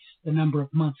states the number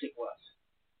of months it was.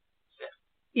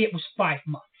 It was 5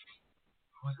 months.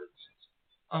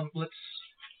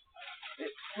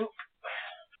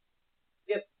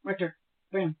 Yep, right there.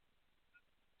 Bam.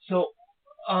 So,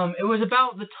 it was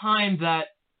about the time that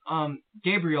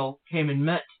Gabriel came and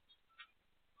met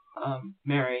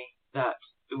Mary that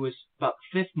it was about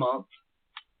the 5th month.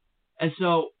 And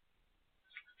so,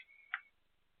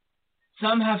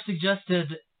 some have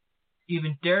suggested,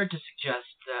 even dared to suggest,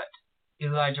 that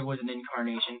Elijah was an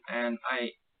incarnation, and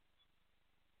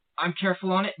I'm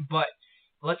careful on it, but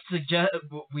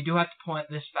we do have to point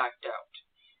this fact out,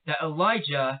 that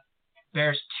Elijah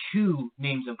bears 2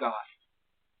 names of God,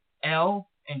 El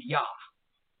and Yah.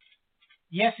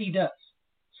 Yes, he does.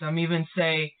 Some even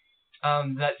say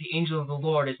that the angel of the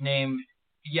Lord is named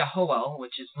Yahoel,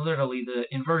 which is literally the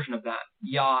inversion of that,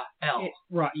 Yah-El.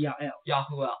 Right, Yah-El.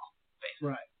 Yahuel, basically.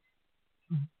 Right.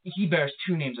 He bears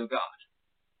 2 names of God.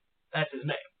 That's his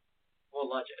name. Well,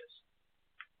 Elijah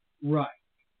is. Right.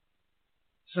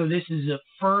 So this is a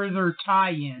further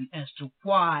tie-in as to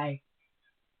why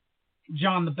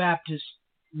John the Baptist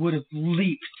would have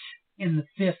leaped in the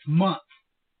 5th month,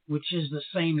 which is the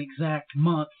same exact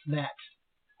month that,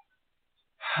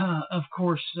 of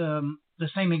course, the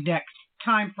same exact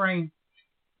time frame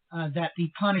that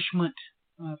the punishment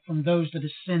from those that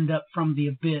ascend up from the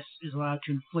abyss is allowed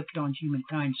to inflict on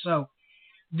humankind. So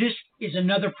this is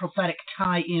another prophetic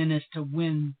tie-in as to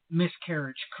when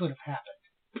miscarriage could have happened.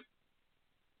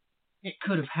 It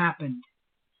could have happened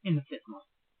in the 5th month.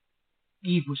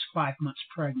 Eve was 5 months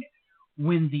pregnant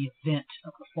when the event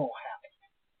of the fall happened.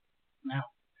 Now,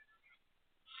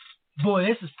 boy,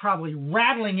 this is probably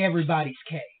rattling everybody's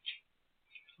cage.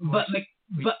 But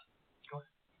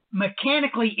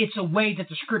mechanically, it's a way that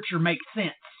the scripture makes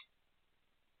sense.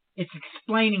 It's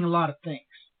explaining a lot of things,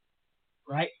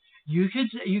 right? You could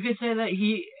say that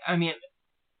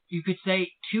you could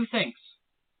say 2 things,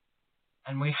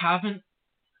 and we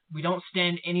don't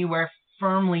stand anywhere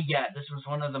firmly yet. This was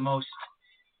one of the most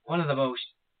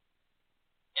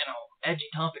edgy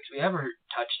topics we ever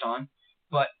touched on,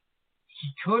 but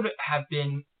he could have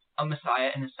been a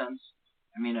Messiah in a sense.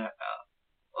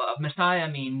 A Messiah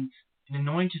means an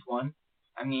anointed one.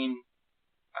 A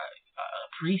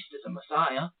priest is a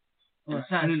Messiah. In a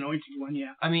sense. An anointed one,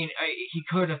 yeah. He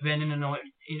could have been an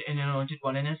anointed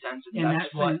one in a sense, and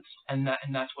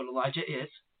that's what Elijah is,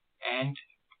 and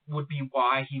would be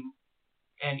why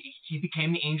he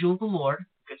became the angel of the Lord.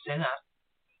 Could say that,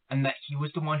 and that he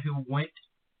was the one who went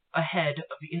ahead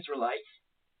of the Israelites.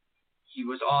 He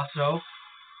was also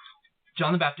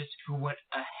John the Baptist who went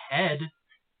ahead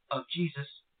of Jesus,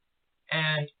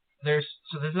 and there's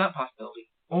that possibility.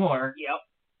 Or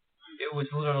it was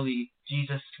literally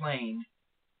Jesus slain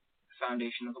the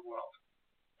foundation of the world.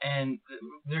 And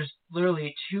there's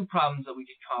literally 2 problems that we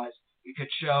could cause. We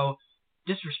could show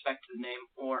disrespect to the name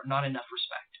or not enough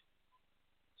respect.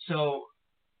 So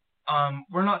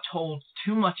we're not told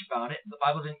too much about it. The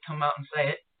Bible didn't come out and say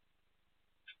it.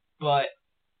 But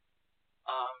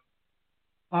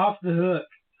off the hook.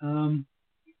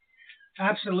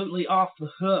 Absolutely off the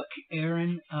hook,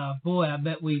 Aaron. Boy, I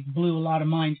bet we blew a lot of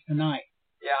minds tonight.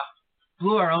 Yeah,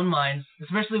 blew our own minds,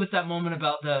 especially with that moment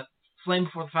about the flame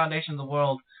before the foundation of the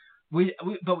world.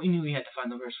 But we knew we had to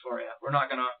find the verse for you. We're not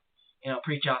gonna,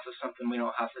 preach off of something we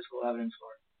don't have physical evidence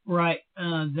for. Right,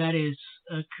 that is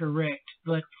correct.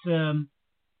 But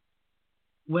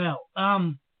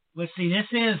let's see.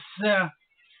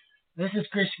 This is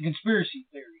Christian conspiracy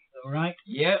theory, though, right?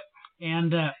 Yep.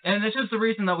 And this is the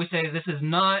reason that we say this is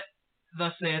not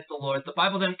thus saith the Lord. The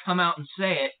Bible didn't come out and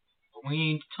say it, but we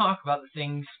need to talk about the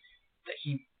things that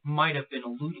he might have been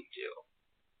alluding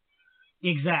to.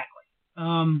 Exactly.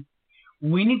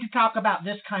 We need to talk about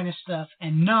this kind of stuff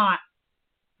and not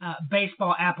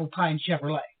baseball, apple pie, and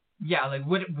Chevrolet. Yeah,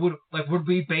 would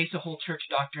we base a whole church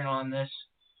doctrine on this?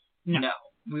 No,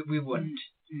 we wouldn't.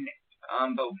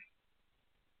 No.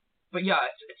 But yeah,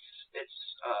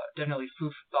 it's definitely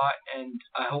food for thought, and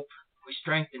I hope we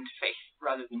strengthened faith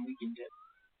rather than weakened it.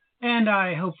 And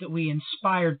I hope that we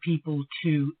inspired people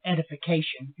to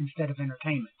edification instead of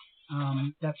entertainment.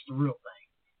 That's the real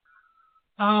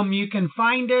thing. You can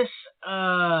find us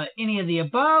any of the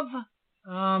above.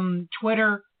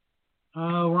 Twitter.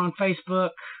 We're on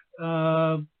Facebook.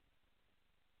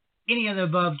 Any of the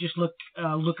above. Just look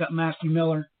up Matthew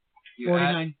Miller.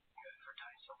 49.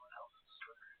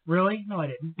 Really? No, I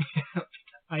didn't.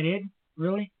 I did?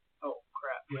 Really? Oh,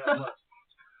 crap. Yeah, it was.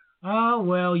 Oh,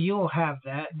 well, you'll have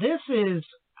that. This is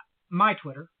my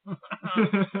Twitter.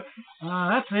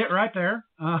 That's it right there.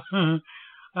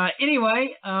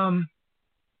 Anyway,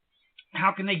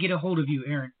 how can they get a hold of you,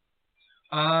 Aaron?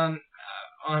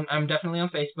 I'm definitely on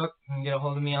Facebook. You can get a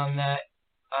hold of me on that.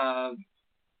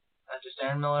 Just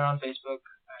Aaron Miller on Facebook.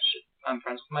 I'm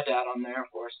friends with my dad on there,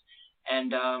 of course.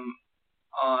 And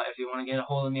if you want to get a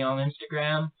hold of me on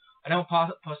Instagram, I don't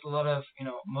post a lot of,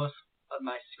 most of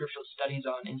my scriptural studies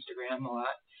on Instagram a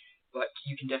lot, but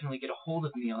you can definitely get a hold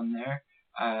of me on there.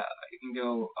 You can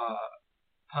go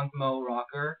Punkmo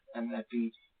Rocker, and that'd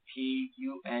be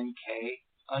PUNKMO_Rocker,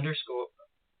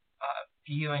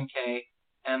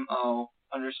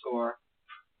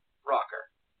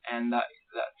 and that's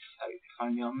how you can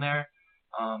find me on there.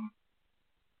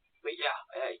 But yeah,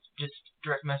 just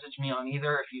direct message me on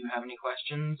either if you have any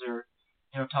questions or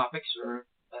topics, or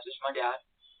message my dad.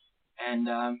 And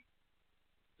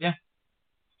yeah.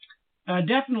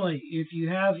 Definitely, if you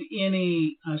have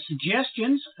any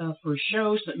suggestions for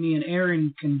shows that me and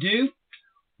Aaron can do,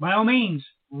 by all means,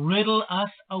 riddle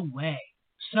us away.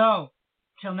 So,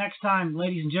 till next time,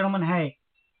 ladies and gentlemen, hey,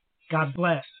 God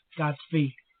bless,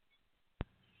 Godspeed.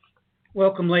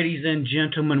 Welcome, ladies and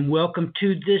gentlemen. Welcome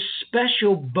to this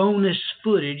special bonus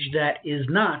footage that is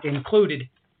not included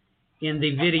in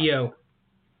the video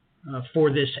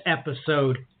for this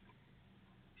episode,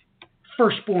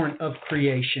 Firstborn of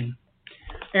Creation.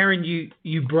 Aaron,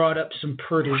 you brought up some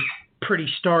pretty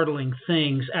startling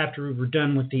things after we were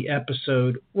done with the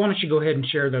episode. Why don't you go ahead and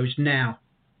share those now?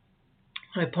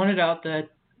 I pointed out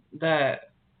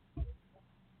that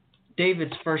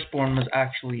David's firstborn was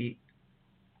actually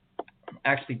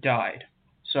died.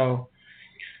 So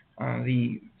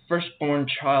the firstborn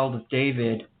child of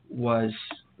David was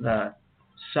the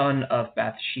son of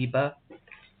Bathsheba.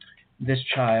 This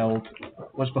child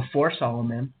was before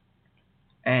Solomon,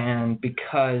 and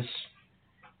because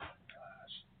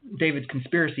David's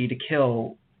conspiracy to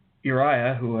kill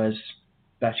Uriah, who was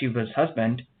Bathsheba's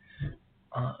husband,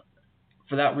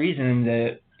 for that reason,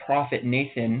 the prophet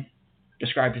Nathan,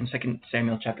 described in 2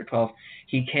 Samuel chapter 12,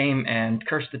 he came and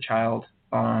cursed the child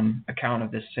on account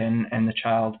of this sin, and the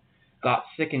child got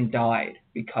sick and died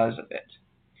because of it.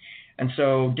 And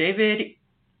so David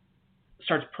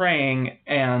starts praying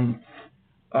and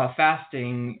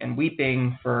fasting and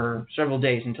weeping for several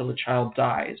days until the child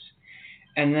dies.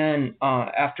 And then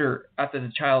after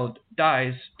the child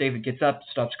dies, David gets up,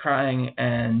 stops crying,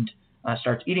 and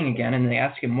starts eating again. And they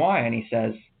ask him why, and he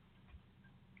says,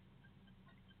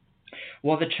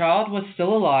 "While the child was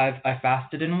still alive, I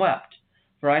fasted and wept.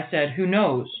 For I said, 'Who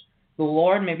knows? The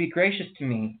Lord may be gracious to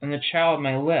me, and the child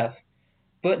may live.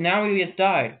 But now he has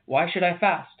died. Why should I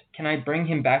fast? Can I bring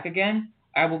him back again?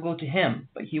 I will go to him,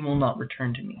 but he will not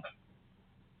return to me.'"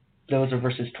 Those are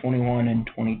verses 21 and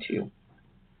 22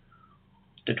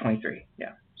 to 23.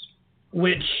 Yeah.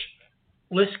 Which,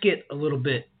 let's get a little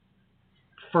bit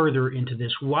further into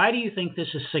this. Why do you think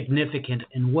this is significant,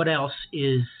 and what else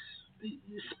is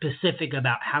specific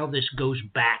about how this goes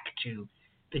back to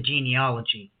the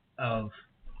genealogy of,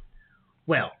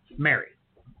 Mary?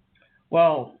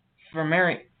 Well, for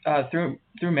Mary, through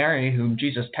Mary, whom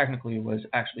Jesus technically was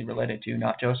actually related to,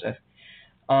 not Joseph,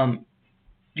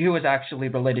 he was actually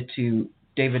related to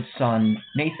David's son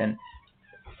Nathan,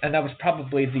 and that was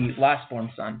probably the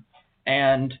last-born son.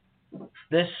 And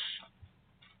this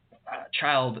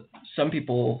child, some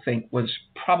people think, was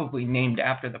probably named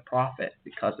after the prophet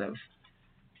because of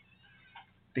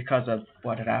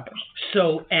what had happened.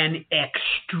 So an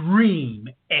extreme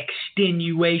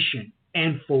extenuation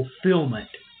and fulfillment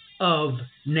of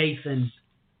Nathan.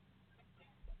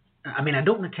 I mean, I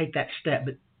don't want to take that step,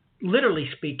 but literally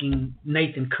speaking,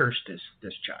 Nathan cursed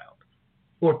this child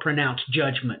or pronounced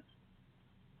judgment.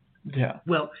 Yeah.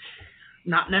 Well,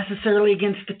 not necessarily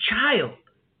against the child.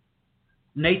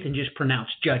 Nathan just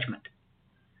pronounced judgment.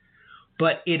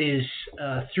 But it is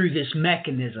through this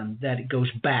mechanism that it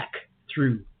goes back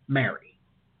through Mary.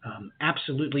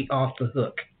 Absolutely off the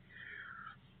hook.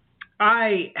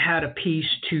 I had a piece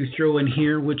to throw in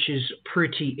here which is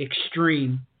pretty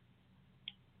extreme.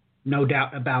 No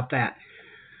doubt about that.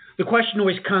 the question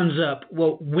always comes up,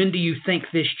 well, when do you think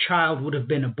this child would have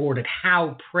been aborted?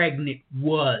 How pregnant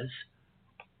was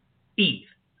Eve?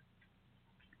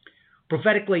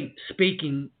 Prophetically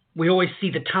speaking, we always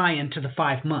see the tie-in to the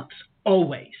 5 months,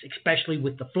 always, especially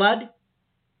with the flood.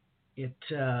 It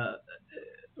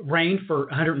rained for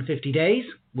 150 days,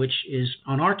 which is,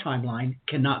 on our timeline,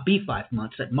 cannot be 5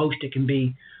 months. At most, it can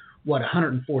be,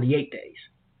 148 days.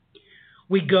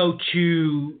 We go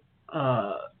to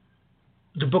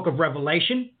the book of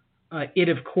Revelation. It,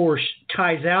 of course,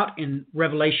 ties out in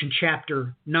Revelation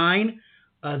chapter 9,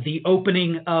 the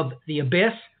opening of the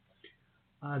abyss,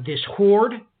 this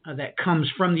horde that comes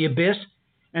from the abyss,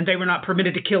 and they were not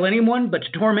permitted to kill anyone, but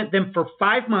to torment them for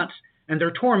 5 months, and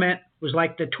their torment was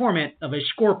like the torment of a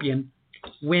scorpion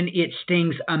when it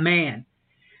stings a man.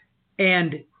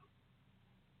 And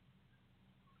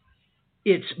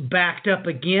it's backed up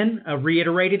again,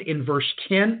 reiterated in verse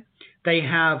 10. They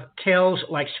have tails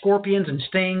like scorpions and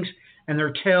stings, and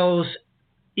their tails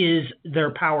is their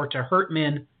power to hurt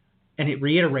men, and it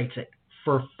reiterates it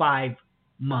for 5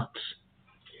 months.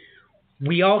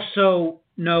 We also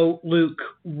know Luke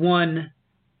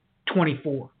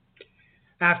 1:24.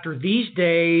 After these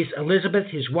days, Elizabeth,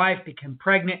 his wife, became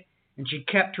pregnant, and she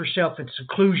kept herself in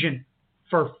seclusion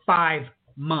for 5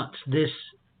 months. This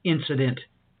incident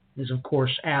is, of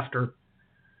course, after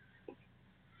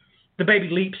the baby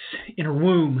leaps in her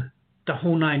womb, the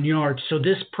whole 9 yards. So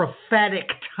this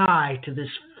prophetic tie to this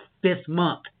 5th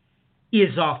month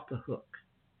is off the hook.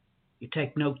 You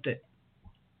take note that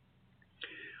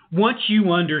once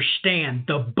you understand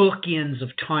the bookends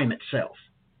of time itself,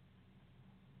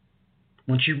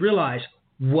 once you realize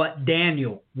what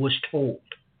Daniel was told,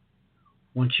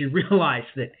 once you realize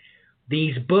that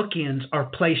these bookends are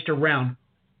placed around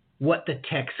what the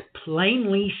text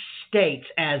plainly states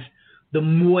as the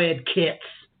Moed Kitz,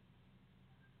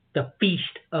 the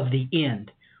feast of the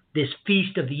end, this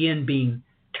feast of the end being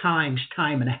time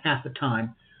and a half a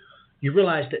time, you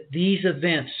realize that these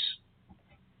events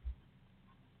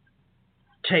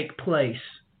take place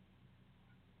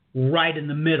right in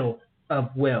the middle of,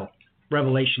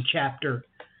 Revelation chapter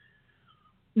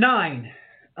 9.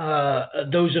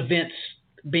 Those events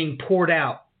being poured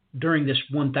out during this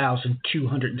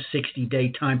 1,260-day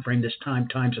time frame, this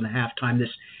times and a half time,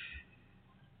 this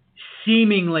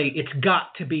seemingly, it's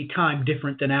got to be time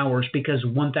different than ours because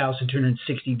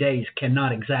 1,260 days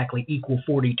cannot exactly equal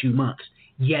 42 months.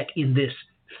 Yet in this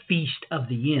feast of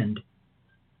the end,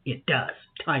 it does.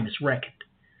 Time is reckoned.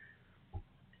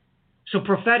 So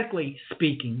prophetically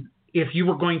speaking, if you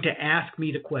were going to ask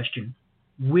me the question,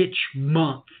 which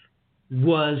month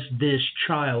was this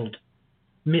child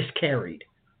miscarried,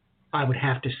 I would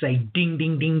have to say ding,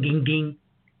 ding, ding, ding, ding,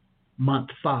 month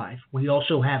 5. We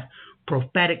also have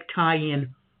prophetic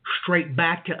tie-in straight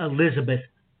back to Elizabeth.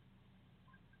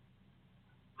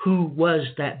 Who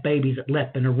was that baby that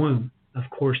leapt in her womb? Of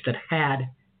course, that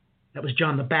was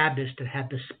John the Baptist that had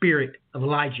the spirit of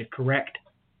Elijah, correct?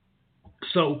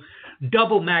 So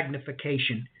double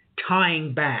magnification,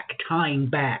 tying back.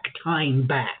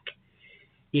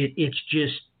 It's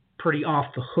just pretty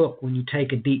off the hook when you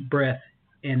take a deep breath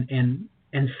and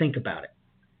think about it.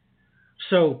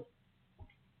 So,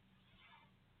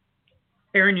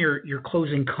 Aaron, your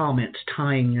closing comments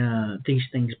tying these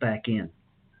things back in.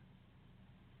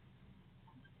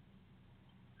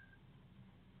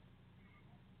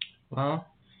 Well,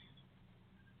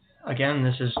 again,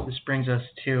 this brings us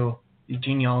to the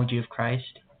genealogy of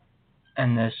Christ,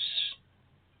 and the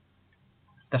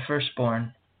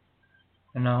firstborn.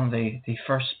 The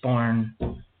firstborn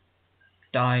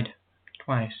died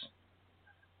twice.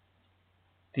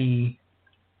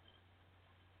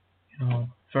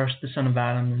 First the son of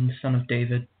Adam and the son of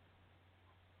David.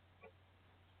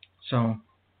 So,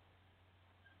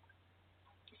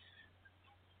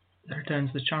 third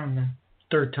time's the charm then.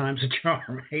 Third time's the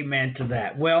charm. Amen to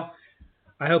that. Well,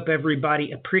 I hope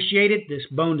everybody appreciated this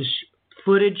bonus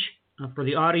footage for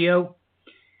the audio.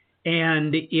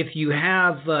 And if you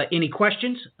have any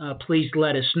questions, please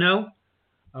let us know.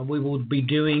 We will be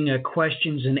doing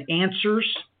questions and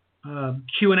answers,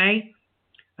 Q&A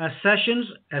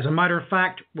sessions. As a matter of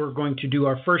fact, we're going to do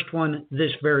our first one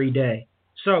this very day.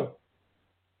 So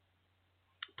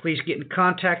please get in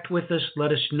contact with us.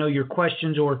 Let us know your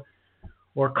questions or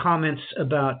comments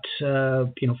about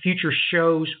future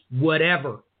shows,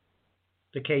 whatever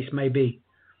the case may be.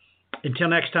 Until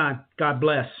next time, God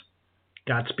bless.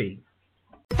 Godspeed.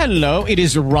 Hello, it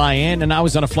is Ryan, and I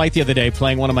was on a flight the other day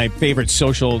playing one of my favorite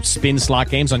social spin slot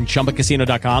games on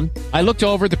ChumbaCasino.com. I looked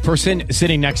over at the person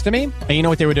sitting next to me, and you know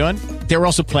what they were doing? They were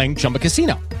also playing Chumba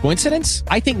Casino. Coincidence?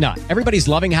 I think not. Everybody's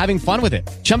loving having fun with it.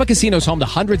 Chumba Casino is home to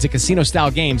hundreds of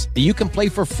casino-style games that you can play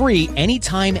for free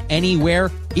anytime,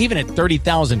 anywhere, even at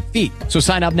 30,000 feet. So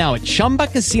sign up now at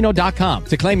ChumbaCasino.com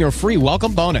to claim your free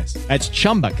welcome bonus. That's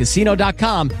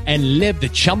ChumbaCasino.com and live the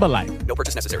Chumba life. No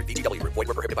purchase necessary. VGW. Void where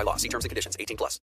prohibited by law. See terms and conditions. 18+.